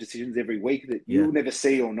thousands of decisions every week that you'll never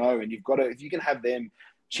see or know. And you've got to, if you can have them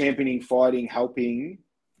championing, fighting, helping,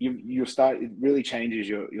 you start, it really changes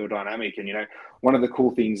your dynamic. And, you know, one of the cool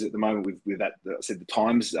things at the moment with that, I said the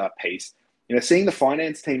Times piece, Seeing the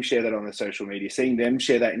finance team share that on the social media, seeing them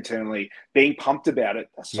share that internally, being pumped about it,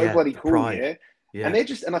 that's so bloody the cool, pride. yeah. Yeah. And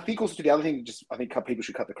and I think also to the other thing, I think people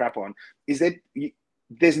should cut the crap on, is that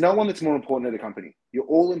there's no one that's more important at a company. You're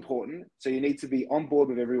all important, so you need to be on board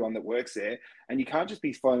with everyone that works there, and you can't just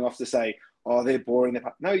be flowing off to say, "Oh, they're boring."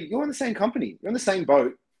 No, you're in the same company, you're in the same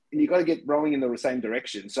boat, and you got to get rowing in the same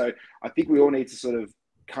direction. So I think we all need to sort of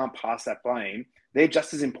can't pass that blame. They're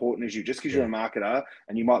just as important as you. Just because you're a marketer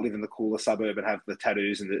and you might live in the cooler suburb and have the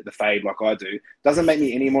tattoos and the fade like I do, doesn't make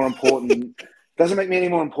me any more important. Doesn't make me any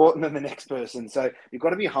more important than the next person. So you've got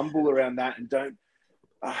to be humble around that and don't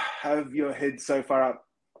have your head so far up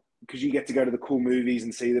because you get to go to the cool movies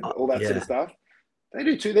and see all that sort of stuff. They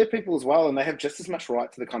do too. They're people as well, and they have just as much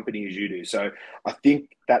right to the company as you do. So I think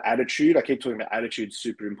that attitude, I keep talking about attitude,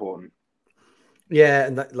 super important. Yeah,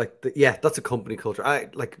 and that, that's a company culture. I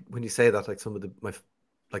like when you say that, like some of my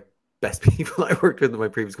like best people I worked with in my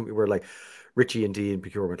previous company were like Richie and Dee in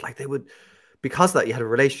procurement. Like they would, because of that you had a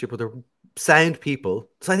relationship with their sound people.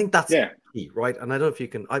 So I think that's key, right? And I don't know if you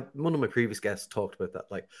can. One of my previous guests talked about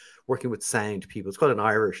that, like working with sound people. It's quite an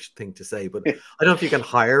Irish thing to say, but I don't know if you can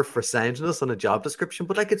hire for soundness on a job description.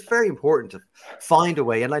 But like it's very important to find a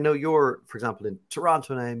way. And I know you're, for example, in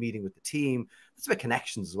Toronto now, meeting with the team. It's about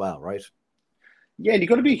connections as well, right? Yeah, and you've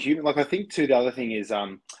got to be human. Like I think too, the other thing is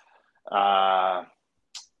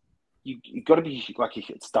you got to be like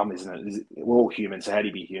it's dumb, isn't it? We're all human, so how do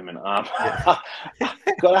you be human? Gotta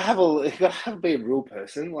be a real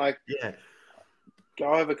person. Like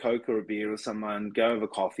go have a Coke or a beer with someone, go have a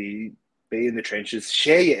coffee, be in the trenches,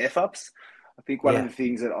 share your F ups. I think one of the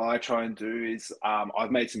things that I try and do is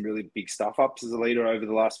I've made some really big stuff ups as a leader over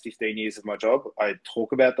the last 15 years of my job. I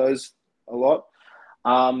talk about those a lot.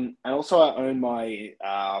 And also I own my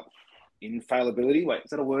infallibility. Wait, is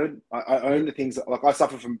that a word? I own the things that, like I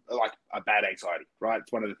suffer from like a bad anxiety, right?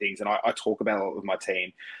 It's one of the things, and I talk about it a lot with my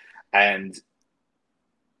team, and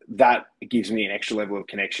that gives me an extra level of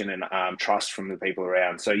connection and trust from the people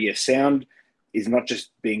around. So yeah, sound is not just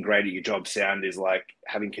being great at your job. Sound is like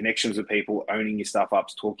having connections with people, owning your stuff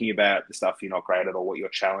ups, talking about the stuff you're not great at or what you're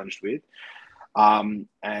challenged with. And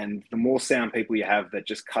the more sound people you have that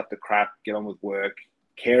just cut the crap, get on with work,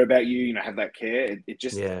 care about you, have that care. It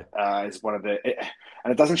just is one of and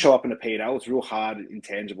it doesn't show up in a P&L. It's a real hard,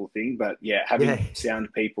 intangible thing. But yeah, having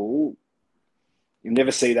sound people, you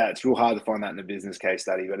never see that. It's real hard to find that in a business case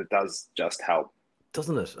study, but it does just help,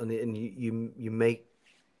 doesn't it? And you make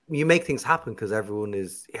things happen because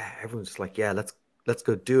everyone's just like, let's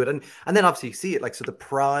go do it. And then obviously you see it, like, so the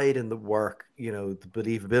pride in the work, the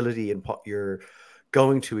believability in what you're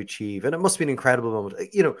going to achieve. And it must be an incredible moment.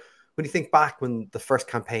 When you think back when the first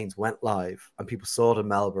campaigns went live and people saw it in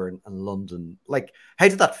Melbourne and London, like, how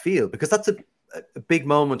did that feel? Because that's a big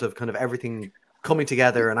moment of kind of everything coming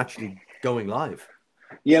together and actually going live.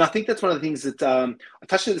 Yeah, and I think that's one of the things that I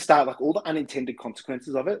touched at the start, like all the unintended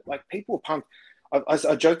consequences of it. Like people are pumped.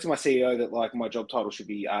 I joked to my CEO that like my job title should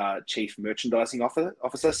be Chief Merchandising Officer,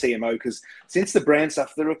 CMO, because since the brand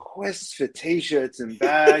stuff, the requests for T-shirts and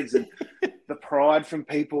bags and the pride from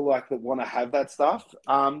people like that want to have that stuff.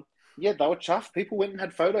 They were chuffed. People went and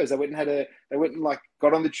had photos. They went and like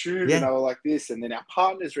got on the tube and they were like this. And then our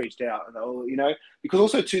partners reached out and they were, because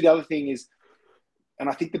also too, the other thing is, and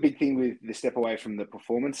I think the big thing with the step away from the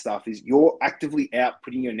performance stuff is you're actively out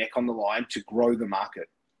putting your neck on the line to grow the market.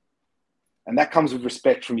 And that comes with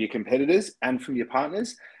respect from your competitors and from your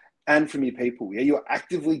partners and from your people. Yeah, you're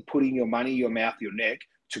actively putting your money, your mouth, your neck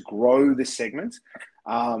to grow this segment.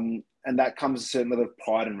 And that comes a certain level of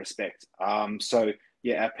pride and respect. So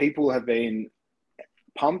yeah, our people have been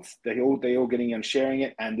pumped. They're all getting and sharing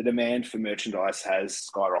it, and the demand for merchandise has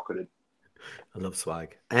skyrocketed. I love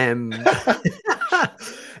swag.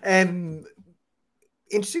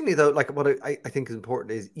 Interestingly though, like what I think is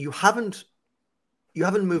important is you haven't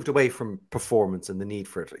moved away from performance and the need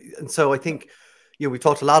for it. And so I think, we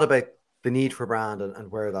talked a lot about the need for brand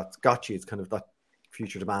and where that's got you. It's kind of that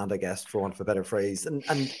future demand, I guess, for want of a better phrase. And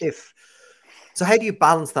so how do you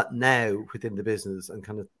balance that now within the business and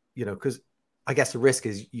kind of, because I guess the risk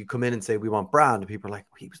is you come in and say, we want brand, and people are like,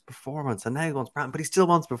 he was performance and now he wants brand, but he still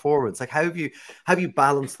wants performance. Like, how have you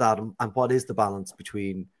balanced that? And what is the balance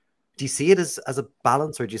between, do you see it as a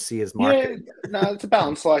balance or do you see it as marketing? Yeah, no, it's a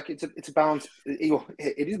balance. Like it's a balance.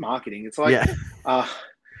 It is marketing. It's like,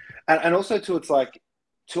 and also too, it's like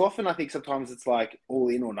too often, I think sometimes it's like all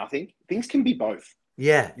in or nothing. Things can be both.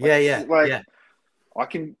 I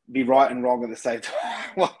can be right and wrong at the same time.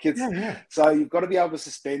 So you've got to be able to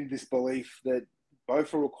suspend this belief that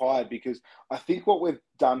both are required, because I think what we've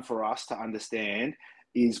done for us to understand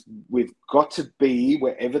is we've got to be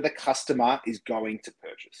wherever the customer is going to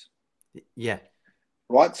purchase. Yeah.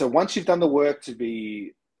 right? So once you've done the work to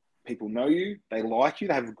be, people know you, they like you,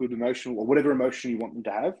 they have a good emotional or whatever emotion you want them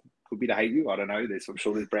to have. Could be to hate you. I don't know. I'm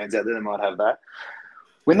sure there's brands out there that might have that.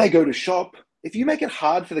 When they go to shop, if you make it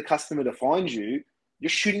hard for the customer to find you, you're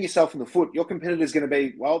shooting yourself in the foot. Your competitor is going to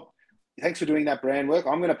be, well, thanks for doing that brand work.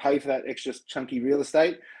 I'm going to pay for that extra chunky real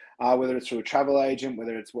estate, whether it's through a travel agent,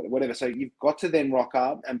 whether it's whatever. So you've got to then rock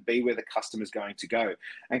up and be where the customer's going to go.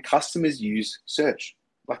 And customers use search.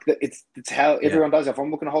 Like it's how Yeah. everyone does. If I'm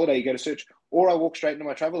booking a holiday, you go to search, or I walk straight into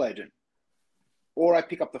my travel agent, or I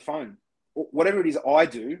pick up the phone, or whatever it is I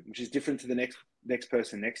do, which is different to the next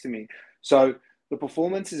person next to me. So the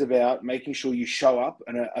performance is about making sure you show up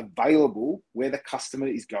and are available where the customer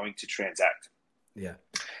is going to transact. Yeah.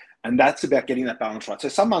 And that's about getting that balance right. So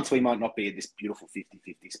some months we might not be at this beautiful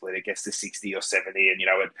 50-50 split. It gets to 60 or 70 and,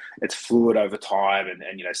 it's fluid over time. And,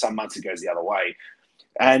 some months it goes the other way.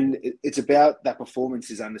 And it's about that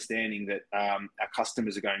performance is understanding that our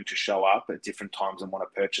customers are going to show up at different times and want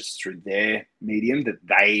to purchase through their medium that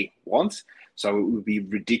they want. So it would be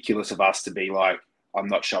ridiculous of us to be like, I'm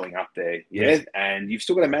not showing up there. Yeah. And you've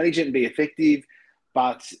still got to manage it and be effective,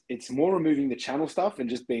 but it's more removing the channel stuff and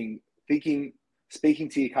just speaking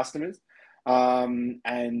to your customers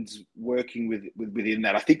and working within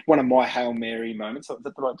that. I think one of my Hail Mary moments, is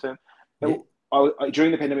that the right term? Yeah.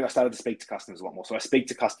 During the pandemic, I started to speak to customers a lot more. So I speak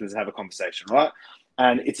to customers and have a conversation, right?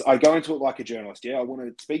 And I go into it like a journalist. Yeah, I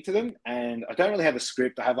want to speak to them and I don't really have a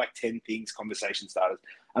script. I have like 10 things, conversation starters.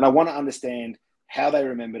 And I want to understand how they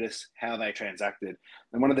remembered us, how they transacted.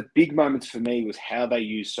 And one of the big moments for me was how they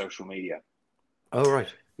use social media. Oh,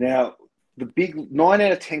 right. Now, the big 9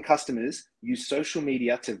 out of 10 customers use social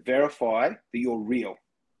media to verify that you're real.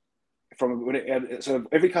 So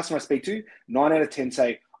every customer I speak to, 9 out of 10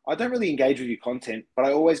 say, I don't really engage with your content, but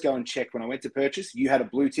I always go and check when I went to purchase, you had a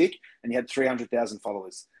blue tick and you had 300,000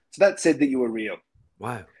 followers. So that said that you were real.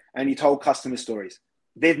 Wow. And you told customer stories.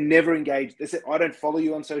 They've never engaged. They said, I don't follow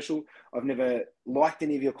you on social. I've never liked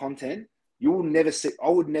any of your content. You will never see, I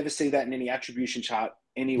would never see that in any attribution chart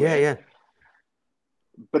anywhere. Yeah.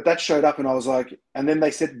 But that showed up and I was like, and then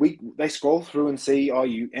they said, they scroll through and see, oh,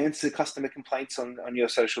 you answer customer complaints on your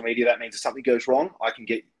social media. That means if something goes wrong, I can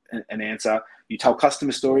get an answer. You tell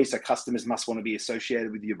customer stories, so customers must want to be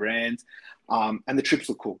associated with your brand. And the trips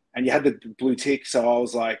look cool. And you had the blue tick. So I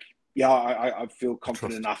was like, yeah, I feel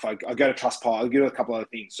confident enough. I go to Trustpilot, I'll give it a couple other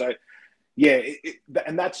things. So yeah,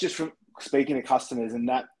 and that's just from speaking to customers, and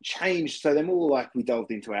that changed. So then we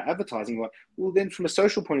delved into our advertising. Like, well, then from a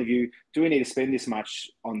social point of view, do we need to spend this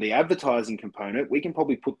much on the advertising component? We can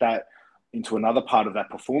probably put that into another part of that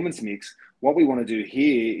performance mix. What we want to do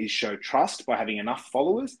here is show trust by having enough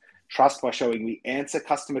followers, trust by showing we answer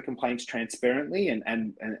customer complaints transparently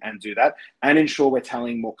and do that, and ensure we're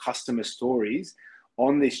telling more customer stories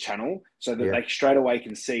on this channel so that they straight away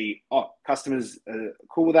can see, oh, customers are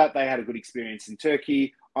cool with that. They had a good experience in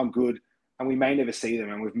Turkey. I'm good. And we may never see them.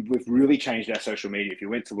 And we've really changed our social media. If you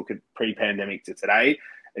went to look at pre-pandemic to today,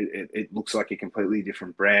 it looks like a completely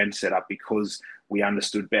different brand setup because we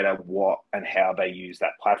understood better what and how they use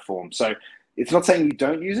that platform. So it's not saying you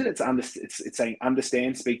don't use it. It's saying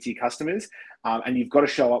understand, speak to your customers, and you've got to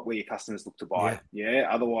show up where your customers look to buy. Yeah.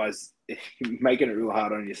 Otherwise, you're making it real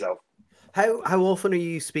hard on yourself. How often are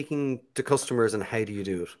you speaking to customers and how do you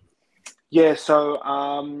do it? Yeah, so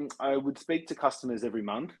I would speak to customers every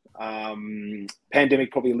month. Pandemic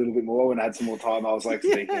probably a little bit more. When I had some more time, I was like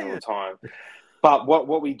speaking all the time. But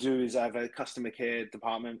what we do is I have a customer care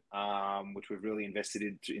department, which we've really invested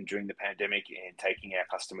in during the pandemic and taking our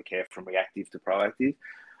customer care from reactive to proactive.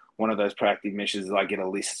 One of those proactive measures is I get a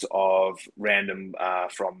list of random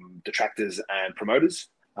from detractors and promoters.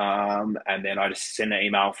 And then I just send an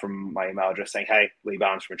email from my email address saying, hey, Leigh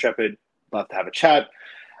Barnes from Intrepid, love to have a chat.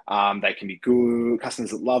 They can be good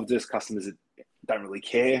customers that loved us, customers that don't really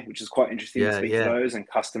care, which is quite interesting to speak to those, and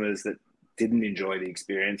customers that didn't enjoy the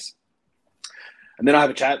experience. And then I have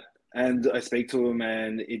a chat and I speak to them,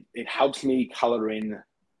 and it helps me color in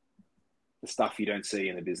the stuff you don't see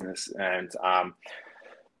in the business, and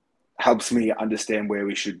helps me understand where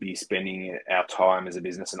we should be spending our time as a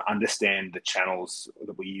business and understand the channels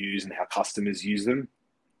that we use and how customers use them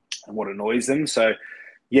and what annoys them. So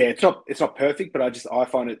yeah, it's not perfect, but I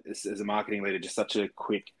find it as a marketing leader just such a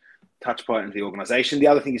quick touch point into the organization. The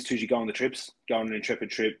other thing is too, you go on the trips, go on an Intrepid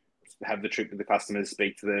trip, have the trip with the customers,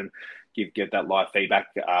 speak to them, get that live feedback.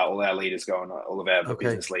 All our leaders go on, all of our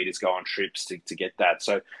business leaders go on trips to get that.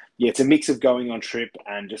 So yeah, it's a mix of going on trip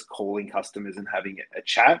and just calling customers and having a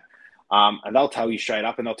chat. And they'll tell you straight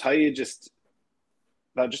up, and they'll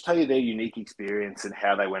just tell you their unique experience and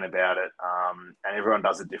how they went about it. And everyone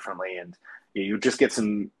does it differently. And yeah, you'll just get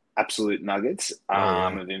some absolute nuggets Oh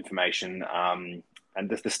yeah. of information. And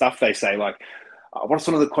the stuff they say, like, what's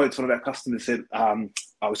one of the quotes one of our customers said?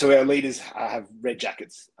 So our leaders have red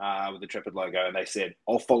jackets with the Trepid logo, and they said,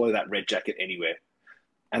 "I'll follow that red jacket anywhere."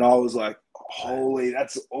 And I was like, Wow. "Holy,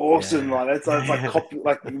 that's awesome! Yeah. Like that's like Yeah. copy,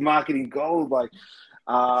 like marketing gold." Like,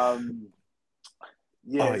 um,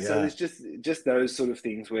 Oh yeah. So yeah. there's just those sort of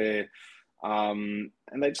things where, and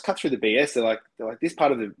they just cut through the BS. They're like, this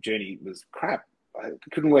part of the journey was crap. I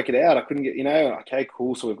couldn't work it out. I couldn't get, okay,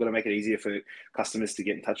 cool. So we've got to make it easier for customers to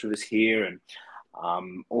get in touch with us here.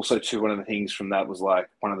 And also, too, one of the things from that was like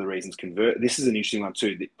one of the reasons This is an interesting one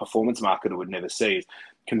too. The performance marketer would never see is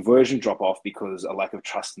conversion drop off because a lack of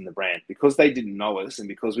trust in the brand, because they didn't know us and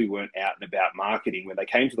because we weren't out and about marketing. When they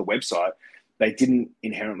came to the website, they didn't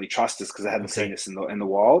inherently trust us because they hadn't seen Okay. us in the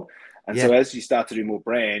wild. And Yeah. so as you start to do more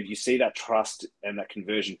brand, you see that trust and that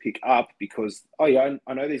conversion pick up because, oh yeah,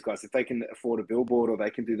 I know these guys. If they can afford a billboard or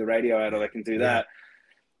they can do the radio ad or they can do Yeah. that,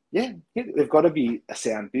 yeah, they've got to be a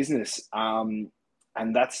sound business.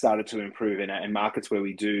 And that started to improve in markets where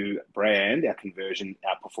we do brand, our conversion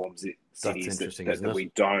outperforms the That's cities interesting, that isn't it?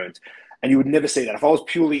 we don't. And you would never see that. If I was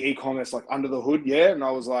purely e-commerce, like under the hood, yeah, and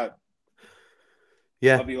I was like,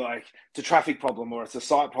 Yeah. I'd be like, it's a traffic problem or it's a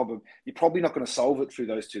site problem. You're probably not going to solve it through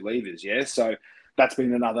those two levers, yeah? So that's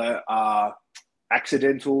been another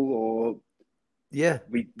accidental or Yeah.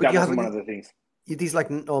 But that you have wasn't one of the things. these like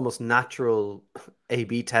almost natural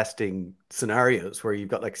A/B testing scenarios where you've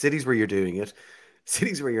got like cities where you're doing it,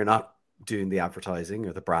 cities where you're not doing the advertising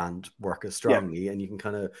or the brand work as Yeah. strongly, and you can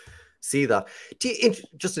kind of see that.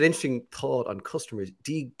 Just an interesting thought on customers.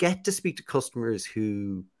 Do you get to speak to customers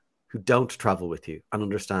who don't travel with you and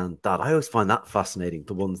understand that? I always find that fascinating.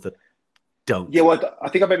 The ones that Yeah, don't. well, I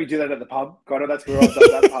think I maybe do that at the pub. Got it. That's where I've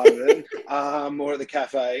done that part of it, or at the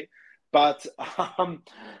cafe. But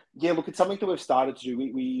yeah, look, it's something that we've started to do.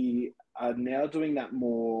 We are now doing that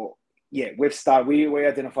more. Yeah, we've started. We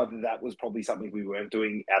identified that was probably something we weren't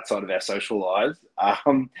doing outside of our social lives,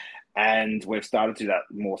 and we've started to do that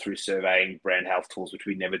more through surveying brand health tools, which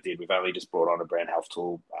we never did. We've only just brought on a brand health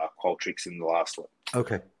tool, Qualtrics, in the last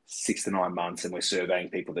Okay. 6 to 9 months, and we're surveying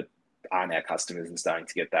people that aren't our customers and starting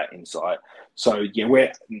to get that insight. So yeah,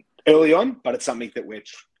 we're early on, but it's something that we're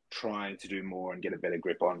trying to do more and get a better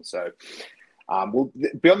grip on. So well,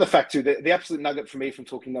 beyond the fact too, the absolute nugget for me from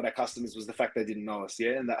talking about our customers was the fact they didn't know us.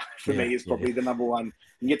 Yeah, and that for Yeah. me is Yeah. probably the number one.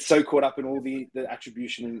 You get so caught up in all the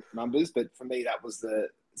attribution and numbers, but for me that was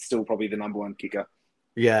still probably the number one kicker.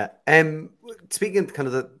 Yeah. Speaking of kind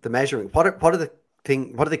of the measuring, what are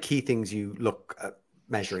the key things you look at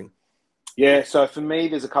measuring? Yeah, so for me,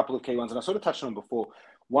 there's a couple of key ones, and I sort of touched on them before.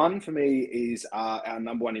 One for me is our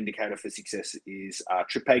number one indicator for success is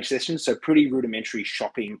trip page sessions. So pretty rudimentary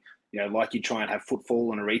shopping, like you try and have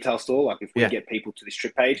footfall in a retail store. Like if we Yeah. get people to this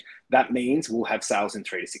trip page, that means we'll have sales in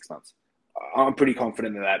 3 to 6 months. I'm pretty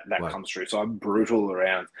confident that Wow. comes through. So I'm brutal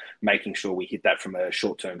around making sure we hit that from a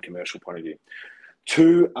short-term commercial point of view.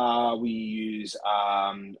 Two, we use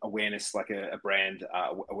awareness, like a brand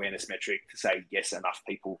awareness metric to say, yes, enough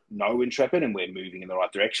people know Intrepid and we're moving in the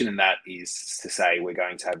right direction. And that is to say we're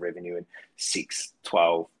going to have revenue in 6,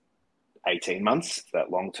 12, 18 months,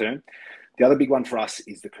 that long term. The other big one for us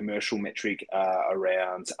is the commercial metric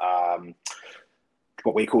around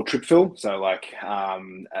what we call trip fill. So like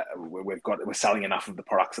we're selling enough of the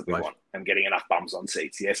products that we Right. want and getting enough bums on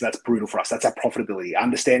seats. Yeah, so that's brutal for us. That's our profitability.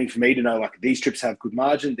 Understanding for me to know like these trips have good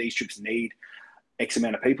margin, these trips need X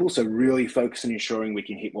amount of people. So really focus on ensuring we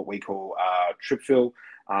can hit what we call trip fill.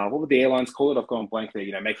 What would the airlines call it? I've gone blank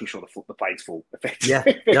there. Making sure the plane's full Yeah.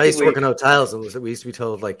 effectively. Yeah. I used to work in hotels, and we used to be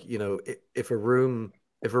told like, if a room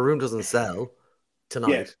doesn't sell Yeah,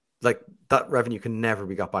 tonight, like that revenue can never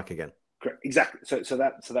be got back again. correct. Exactly. So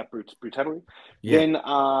that brutality. Yeah. Then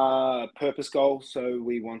purpose goal. So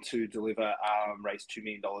we want to deliver raise $2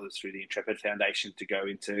 million through the Intrepid Foundation to go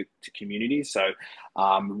into communities. So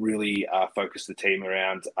really focus the team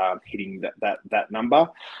around hitting that number.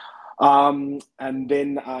 And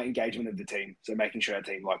then engagement of the team. So making sure our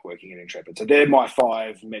team like working in Intrepid. So they're my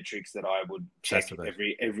 5 metrics that I would check Best of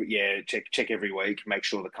it. check every week. Make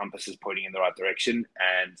sure the compass is pointing in the right direction.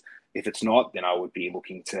 And if it's not, then I would be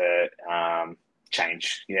looking to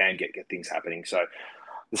change, and get things happening. So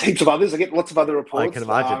there's heaps of others. I get lots of other I can reports,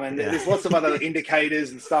 imagine. and Yeah. there's lots of other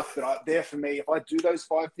indicators and stuff that there for me. If I do those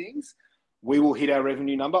 5 things, we will hit our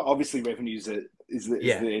revenue number. Obviously, revenue is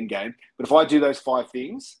the end game. But if I do those 5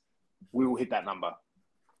 things, we will hit that number.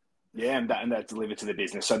 Yeah, and that's delivered to the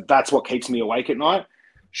business. So that's what keeps me awake at night.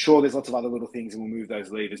 Sure, there's lots of other little things and we'll move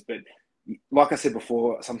those levers. But like I said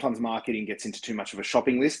before, sometimes marketing gets into too much of a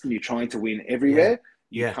shopping list and you're trying to win Yeah. everywhere.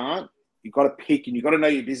 You Yeah. can't. you've got to pick, and you've got to know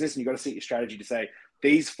your business, and you've got to set your strategy to say,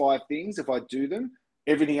 these 5 things, if I do them,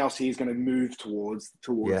 everything else here is going to move towards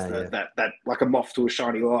that like a moth to a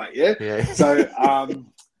shiny light. Yeah. Yeah. So,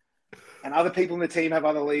 and other people in the team have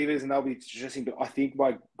other levers, and they'll be suggesting. But I think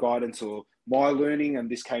my guidance or my learning, and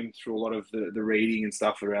this came through a lot of the reading and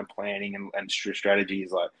stuff around planning and strategy,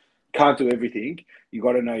 is like, can't do everything. You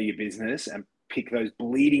got to know your business and pick those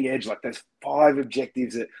bleeding edge, like those 5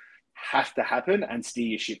 objectives that have to happen, and steer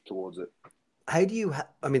your ship towards it. How do you,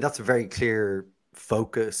 I mean, that's a very clear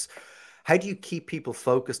focus. How do you keep people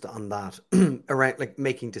focused on that around like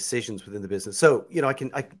making decisions within the business? So,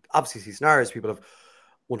 I obviously see scenarios, people have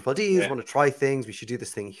wonderful ideas, want to try things, we should do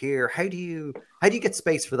this thing here. How do you get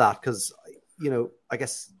space for that? Because, I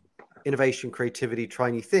guess innovation, creativity, try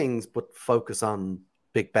new things, but focus on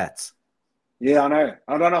big bets. Yeah, I know.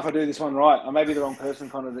 I don't know if I do this one right. I may be the wrong person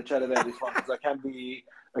kind of to chat about this one, because I can be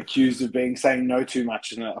accused of saying no too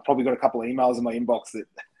much. And I've probably got a couple of emails in my inbox that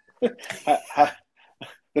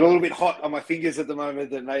they're a little bit hot on my fingers at the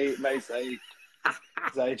moment that may say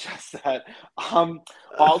just that.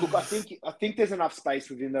 Look, I think there's enough space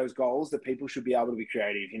within those goals that people should be able to be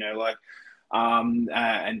creative,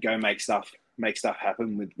 and go make stuff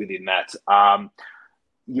happen within that.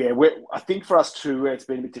 I think for us too, where it's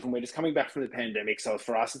been a bit different, we're just coming back from the pandemic. So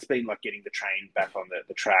for us, it's been like getting the train back on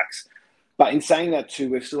the tracks. But in saying that too,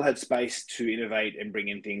 we've still had space to innovate and bring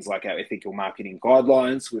in things like our ethical marketing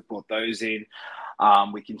guidelines. We've brought those in.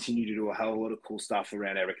 We continue to do a hell of a lot of cool stuff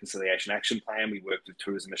around our reconciliation action plan. We worked with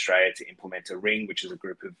Tourism Australia to implement a ring, which is a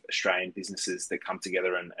group of Australian businesses that come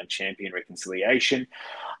together and champion reconciliation.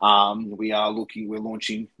 We're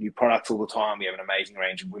launching new products all the time. We have an amazing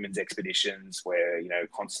range of women's expeditions. We're,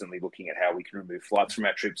 constantly looking at how we can remove flights from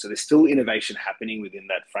our trips. So there's still innovation happening within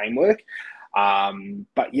that framework.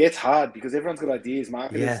 But yeah, it's hard because everyone's got ideas.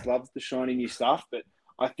 Marketers love the shiny new stuff, but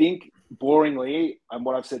I think boringly, and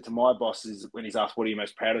what I've said to my boss is when he's asked, what are you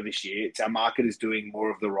most proud of this year? It's our marketers doing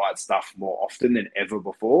more of the right stuff more often than ever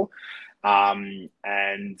before. And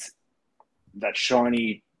that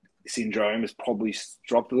shiny syndrome has probably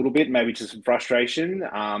dropped a little bit, maybe to some frustration.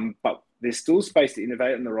 But there's still space to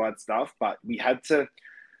innovate on the right stuff, but you've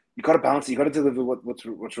got to balance it. You've got to deliver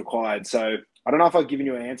what's required. So I don't know if I've given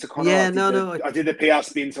you an answer, Connor. Yeah, I did the PR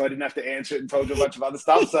spin, so I didn't have to answer it and told you a bunch of other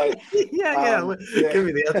stuff. So Give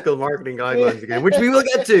me the ethical marketing guidelines again, which we will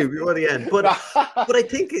get to before the end. But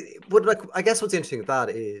I guess what's interesting with that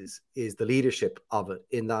is the leadership of it.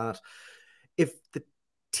 In that, if the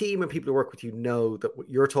team and people who work with you know that what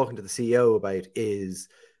you're talking to the CEO about is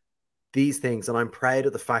these things, and I'm proud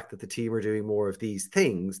of the fact that the team are doing more of these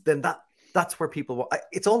things, then that's where people.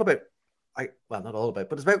 It's all about. Not all about,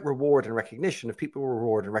 but it's about reward and recognition. If people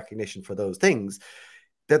reward and recognition for those things,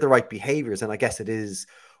 they're the right behaviors. And I guess it is,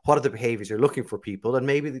 what are the behaviors you're looking for people? And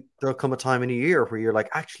maybe there'll come a time in a year where you're like,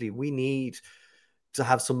 actually, we need to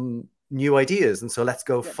have some new ideas. And so let's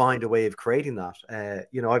go find a way of creating that.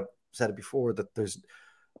 I've said it before that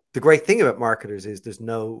the great thing about marketers is there's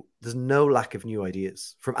no lack of new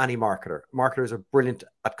ideas from any marketer. Marketers are brilliant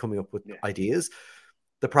at coming up with ideas.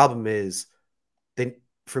 The problem is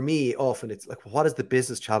for me, often it's like, what is the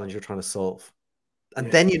business challenge you're trying to solve?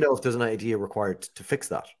 And then if there's an idea required to fix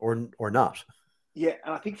that or not. Yeah,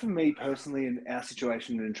 and I think for me personally, in our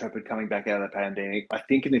situation in Intrepid coming back out of the pandemic, I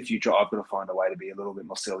think in the future I've got to find a way to be a little bit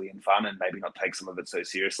more silly and fun and maybe not take some of it so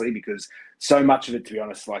seriously, because so much of it, to be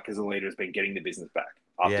honest, like as a leader, has been getting the business back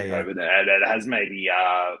after COVID. And it has maybe,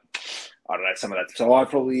 I don't know, some of that. So I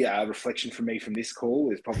probably, reflection for me from this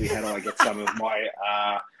call is probably how do I get some of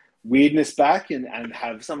my weirdness back and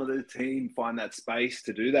have some of the team find that space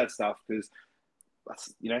to do that stuff, because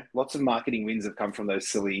that's, lots of marketing wins have come from those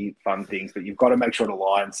silly fun things, but you've got to make sure it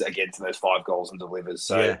aligns again to those 5 goals and delivers.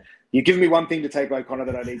 So you've given me one thing to take away, Connor,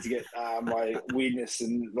 that I need to get my weirdness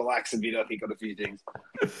and relax a bit, I think, on a few things.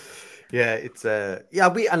 It's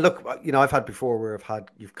and look, I've had before where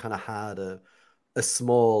you've kind of had a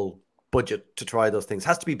small budget to try those things. It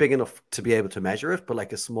has to be big enough to be able to measure it, but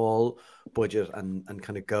like a small budget and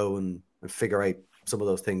kind of go and figure out some of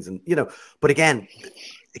those things. And, but again,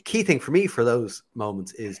 the key thing for me for those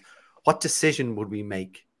moments is what decision would we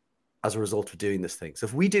make as a result of doing this thing? So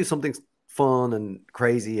if we do something fun and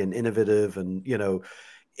crazy and innovative and,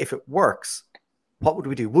 if it works, what would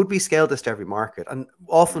we do? Would we scale this to every market? And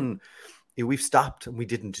often we've stopped and we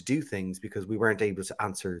didn't do things because we weren't able to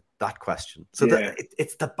answer that question. So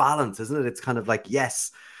it's the balance, isn't it? It's kind of like,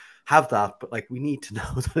 yes, have that, but like we need to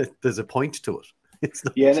know that there's a point to it. It's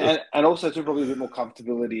not and also to probably a bit more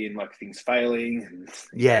comfortability in like things failing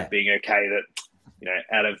and being okay that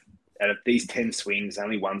out of these 10 swings,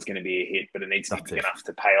 only one's going to be a hit, but it needs to be big enough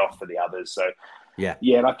to pay off for the others. So Yeah.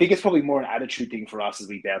 Yeah, and I think it's probably more an attitude thing for us as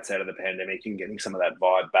we bounce out of the pandemic and getting some of that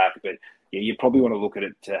vibe back. But yeah, you probably want to look at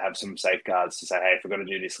it to have some safeguards to say, hey, if we're going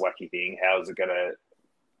to do this wacky thing, how is it going to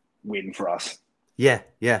win for us? Yeah,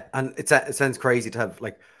 yeah. And it sounds crazy to have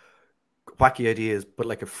like wacky ideas, but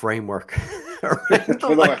like a framework around For them, the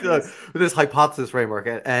like wackiness. this hypothesis framework.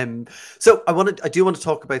 So I do want to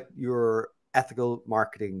talk about your ethical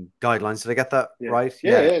marketing guidelines. Did I get that Yeah. right?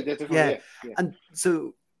 Yeah, Yeah, yeah, definitely. yeah. Yeah. Yeah. And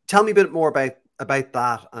so tell me a bit more about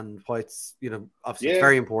that and why it's, obviously it's Yeah.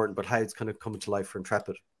 very important, but how it's kind of coming to life for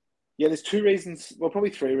Intrepid. Yeah, there's two reasons, well, probably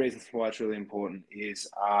three reasons why it's really important is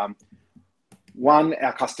one,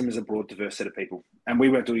 our customers are a broad, diverse set of people, and we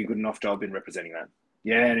weren't doing a good enough job in representing that.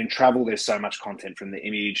 Yeah, and in travel, there's so much content from the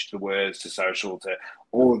image to the words to social to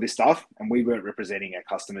all of this stuff, and we weren't representing our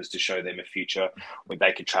customers to show them a future where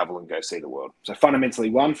they could travel and go see the world. So fundamentally,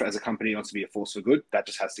 one, as a company wants to be a force for good, that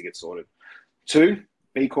just has to get sorted. Two,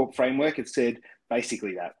 B Corp framework, it said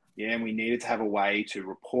basically that. Yeah, and we needed to have a way to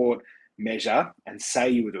report, measure, and say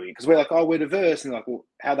you were doing it. Because we're like, oh, we're diverse. And they're like, well,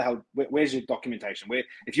 how the hell, where's your documentation? Where,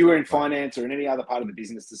 if you were in Right. finance or in any other part of the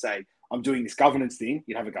business to say, I'm doing this governance thing,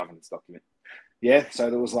 you'd have a governance document. Yeah, so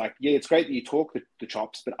there was like, yeah, it's great that you talk the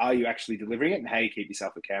chops, but are you actually delivering it and how you keep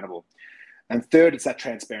yourself accountable? And third, it's that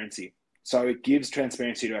transparency. So it gives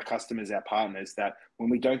transparency to our customers, our partners, that when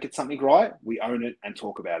we don't get something right, we own it and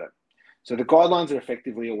talk about it. So the guidelines are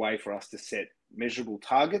effectively a way for us to set measurable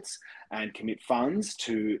targets and commit funds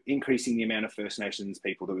to increasing the amount of First Nations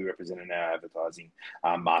people that we represent in our advertising,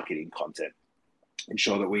 marketing content.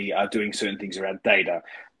 Ensure that we are doing certain things around data,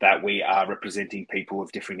 that we are representing people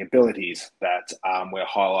of differing abilities, that we're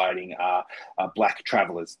highlighting Black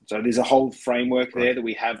travellers. So there's a whole framework Right. there that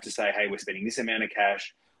we have to say, hey, we're spending this amount of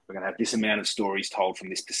cash. We're going to have this amount of stories told from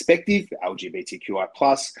this perspective, LGBTQI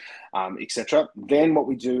plus, etc. Then what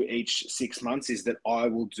we do each 6 months is that I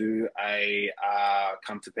will do a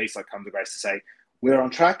come to peace, like come to grace, to say we're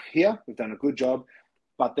on track here. We've done a good job.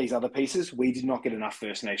 But these other pieces, we did not get enough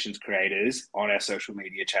First Nations creators on our social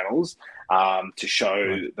media channels to show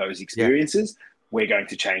Right. those Yeah. experiences. We're going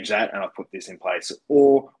to change that, and I've put this in place.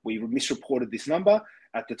 Or we misreported this number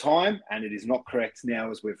at the time, and it is not correct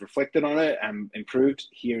now as we've reflected on it and improved.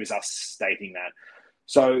 Here is us stating that.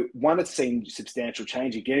 So one, it's seen substantial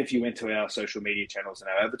change. Again, if you went to our social media channels and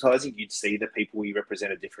our advertising, you'd see that people we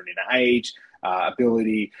represent are different in age,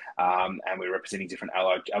 ability, and we're representing different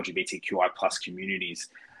LGBTQI plus communities.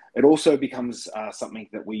 It also becomes something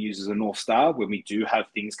that we use as a North Star when we do have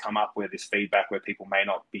things come up where there's feedback where people may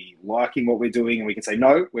not be liking what we're doing, and we can say,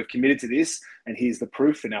 no, we've committed to this, and here's the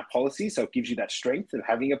proof in our policy. So it gives you that strength of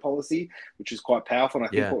having a policy, which is quite powerful. And I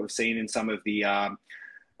think Yeah. what we've seen in some of the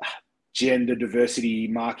gender diversity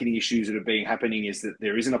marketing issues that have been happening is that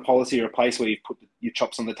there isn't a policy or a place where you've put your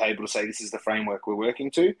chops on the table to say this is the framework we're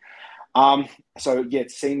working to. So yeah,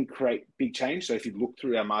 it's seen create big change. So if you look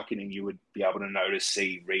through our marketing, you would be able to notice,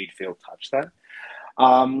 see, read, feel, touch that.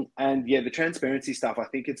 And yeah, the transparency stuff, I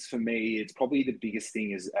think it's, for me, it's probably the biggest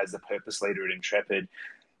thing as a purpose leader at Intrepid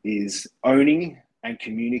is owning and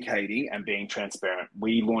communicating and being transparent.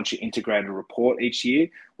 We launch an integrated report each year.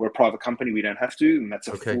 We're a private company, we don't have to, and that's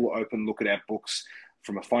a full open look at our books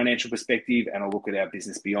from a financial perspective and a look at our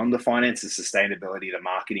business beyond the finance, the sustainability, the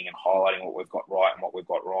marketing, and highlighting what we've got right and what we've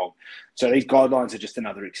got wrong. So these guidelines are just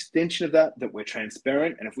another extension of that we're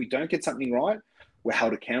transparent. And if we don't get something right, we're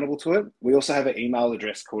held accountable to it. We also have an email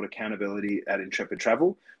address called accountability at Intrepid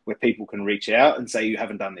Travel, where people can reach out and say, you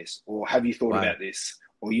haven't done this, or have you thought about this,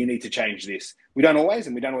 or you need to change this. We don't always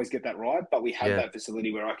get that right, but we have that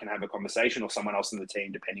facility where I can have a conversation, or someone else in the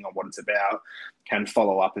team, depending on what it's about, can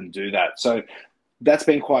follow up and do that. So that's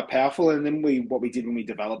been quite powerful. And then what we did when we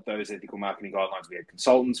developed those ethical marketing guidelines, we had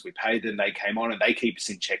consultants, we paid them, they came on and they keep us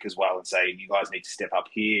in check as well and say, you guys need to step up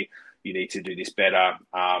here. You need to do this better.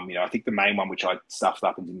 I think the main one, which I stuffed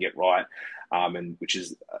up and didn't get right, and which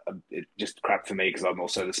is just crap for me because I'm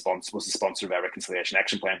also the sponsor of our Reconciliation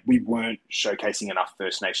Action Plan. We weren't showcasing enough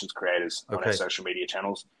First Nations creators on our social media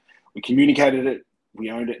channels. We communicated it, we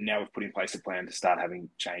owned it, and now we've put in place a plan to start having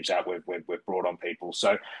change that. We've brought on people.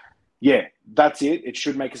 So yeah, that's it. It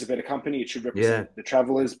should make us a better company. It should represent the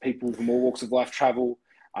travelers, people from all walks of life travel.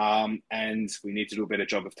 And we need to do a better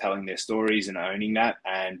job of telling their stories and owning that.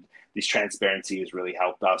 And this transparency has really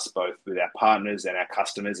helped us both with our partners and our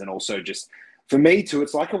customers. And also just for me too,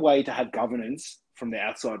 it's like a way to have governance from the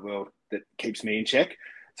outside world that keeps me in check.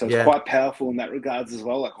 So it's quite powerful in that regards as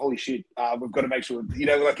well. Like, holy shit, we've got to make sure,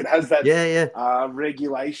 like it has that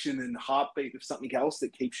regulation and heartbeat of something else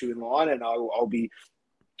that keeps you in line. And I'll be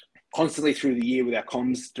constantly through the year with our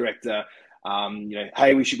comms director,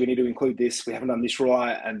 Hey, we need to include this. We haven't done this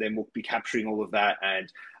right, and then we'll be capturing all of that.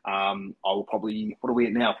 And I will probably, what are we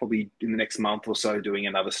at now? Probably in the next month or so, doing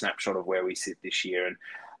another snapshot of where we sit this year. And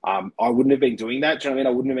I wouldn't have been doing that. Do you know what I mean?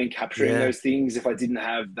 I wouldn't have been capturing those things if I didn't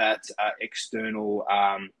have that external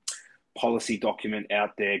policy document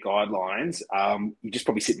out there, guidelines. You just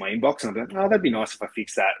probably sit in my inbox and I'm like, oh, that'd be nice if I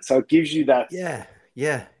fix that. So it gives you that thing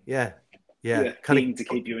to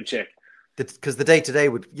keep you in check. Because the day-to-day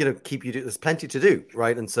would, keep you, there's plenty to do,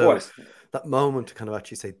 right? And so that moment to kind of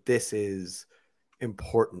actually say, this is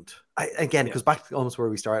important. Again, it goes back to almost where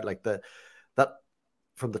we started, like that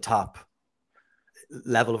from the top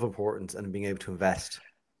level of importance and being able to invest.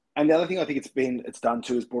 And the other thing I think it's done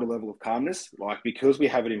too is brought a level of calmness. Like, because we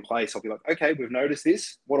have it in place, I'll be like, okay, we've noticed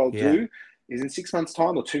this. What I'll do is in 6 months'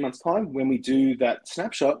 time or 2 months' time, when we do that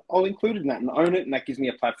snapshot, I'll include it in that and own it. And that gives me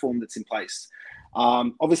a platform that's in place.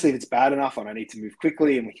 Obviously, if it's bad enough and I need to move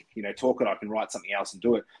quickly and we can, talk it, I can write something else and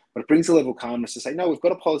do it. But it brings a level of calmness to say, no, we've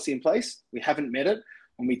got a policy in place. We haven't met it.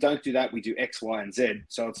 When we don't do that, we do X, Y, and Z.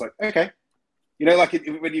 So it's like, okay.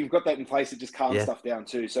 When you've got that in place, it just calms stuff down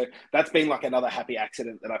too. So that's been like another happy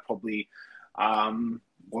accident that I probably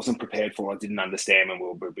wasn't prepared for. I didn't understand when we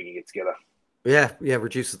were bringing it together. Yeah,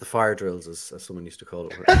 reduces the fire drills, as someone used to call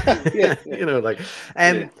it.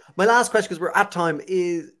 My last question, because we're at time,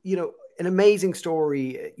 is, an amazing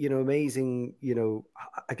story, amazing,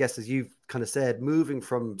 I guess, as you've kind of said, moving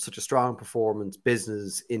from such a strong performance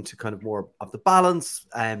business into kind of more of the balance.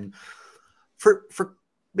 For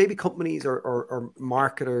maybe companies or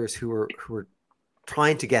marketers who are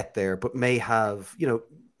trying to get there, but may have,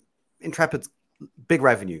 Intrepid's big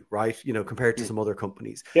revenue, right? Compared to some other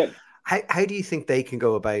companies. Yeah. How do you think they can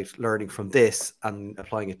go about learning from this and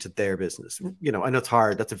applying it to their business? I know it's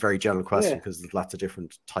hard. That's a very general question because there's lots of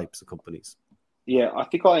different types of companies. Yeah, I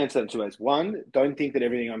think I'll answer that in 2 ways. One, don't think that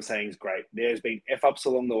everything I'm saying is great. There's been F-ups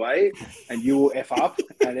along the way and you will F up.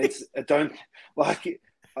 And there's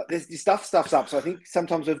stuff's up. So I think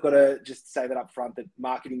sometimes we've got to just say that up front, that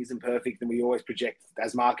marketing isn't perfect and we always project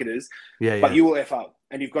as marketers. But you will F up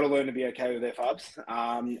and you've got to learn to be okay with F-ups.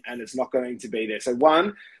 And it's not going to be there. So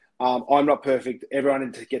one, I'm not perfect. Everyone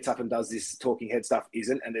who gets up and does this talking head stuff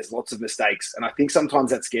isn't, and there's lots of mistakes. And I think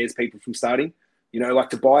sometimes that scares people from starting.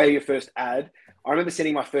 Like to buy your first ad. I remember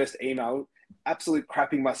sending my first email, absolute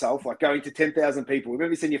crapping myself, like going to 10,000 people.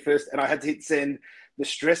 Remember sending your first, and I had to hit send, the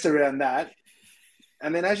stress around that.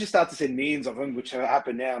 And then as you start to send millions of them, which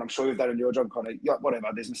happen now, and I'm sure you've done in your job, Connor, whatever,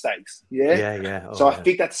 there's mistakes. Yeah. I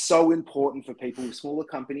think that's so important for people with smaller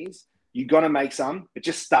companies. You're going to make some, but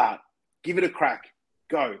just start. Give it a crack.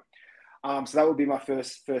 Go. So that would be my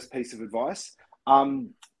first piece of advice.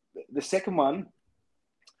 The second one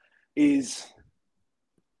is,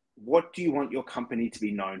 what do you want your company to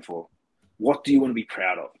be known for? What do you want to be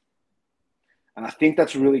proud of? And I think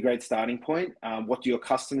that's a really great starting point. What do your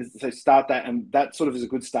customers, so start that, and that sort of is a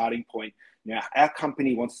good starting point. Our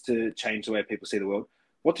company wants to change the way people see the world.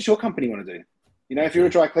 What does your company want to do? If you're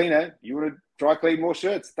a dry cleaner, you want to dry clean more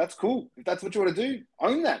shirts. That's cool. If that's what you want to do,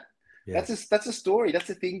 own that. Yeah. That's a story. That's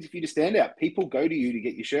a thing for you to stand out. People go to you to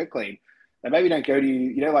get your shirt clean. They maybe don't go to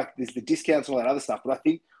you, like there's the discounts and all that other stuff. But I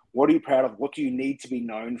think, what are you proud of? What do you need to be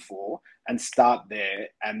known for? And start there.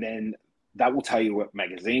 And then that will tell you what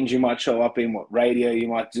magazines you might show up in, what radio you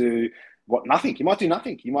might do, nothing. You might do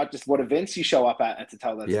nothing. You might just, what events you show up at and to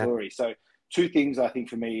tell that story. So 2 things I think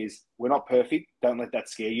for me is, we're not perfect. Don't let that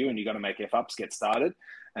scare you. And you're going to make F-ups, get started.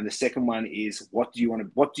 And the second one is, what do you want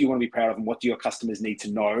to be proud of, and what do your customers need to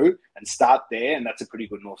know, and start there. And that's a pretty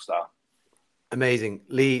good North Star. Amazing.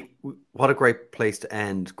 Leigh, what a great place to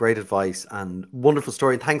end. Great advice and wonderful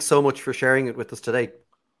story. And thanks so much for sharing it with us today.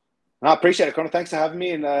 I appreciate it, Connor. Thanks for having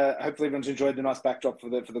me. And hopefully everyone's enjoyed the nice backdrop for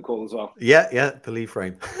the call as well. Yeah. The Leigh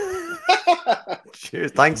frame.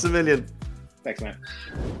 Cheers. Thanks a million. Thanks, man.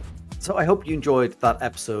 So I hope you enjoyed that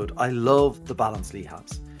episode. I love the balance Leigh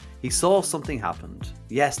has. He saw something happened.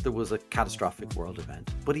 Yes, there was a catastrophic world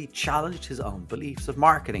event, but he challenged his own beliefs of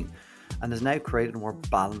marketing and has now created a more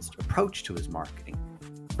balanced approach to his marketing.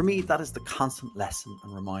 For me, that is the constant lesson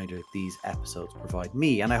and reminder these episodes provide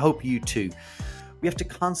me, and I hope you too. We have to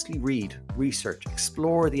constantly read, research,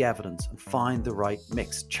 explore the evidence, and find the right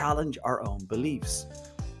mix, challenge our own beliefs.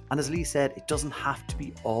 And as Leigh said, it doesn't have to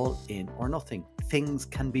be all in or nothing. Things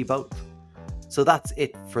can be both. So that's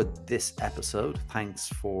it for this episode. Thanks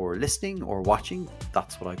for listening or watching.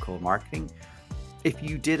 That's what I call marketing. If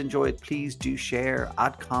you did enjoy it, please do share,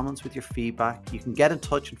 add comments with your feedback. You can get in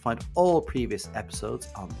touch and find all previous episodes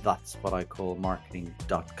on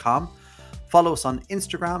that'swhatiCallmarketing.com. Follow us on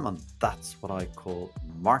Instagram on That's What I Call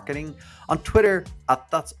Marketing, on Twitter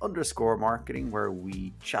at That's_marketing, where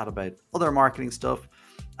we chat about other marketing stuff.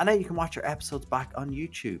 And now you can watch our episodes back on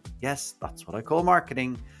YouTube. Yes, That's What I Call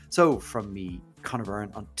Marketing. So from me, Conor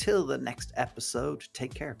Byrne, until the next episode,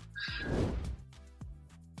 take care.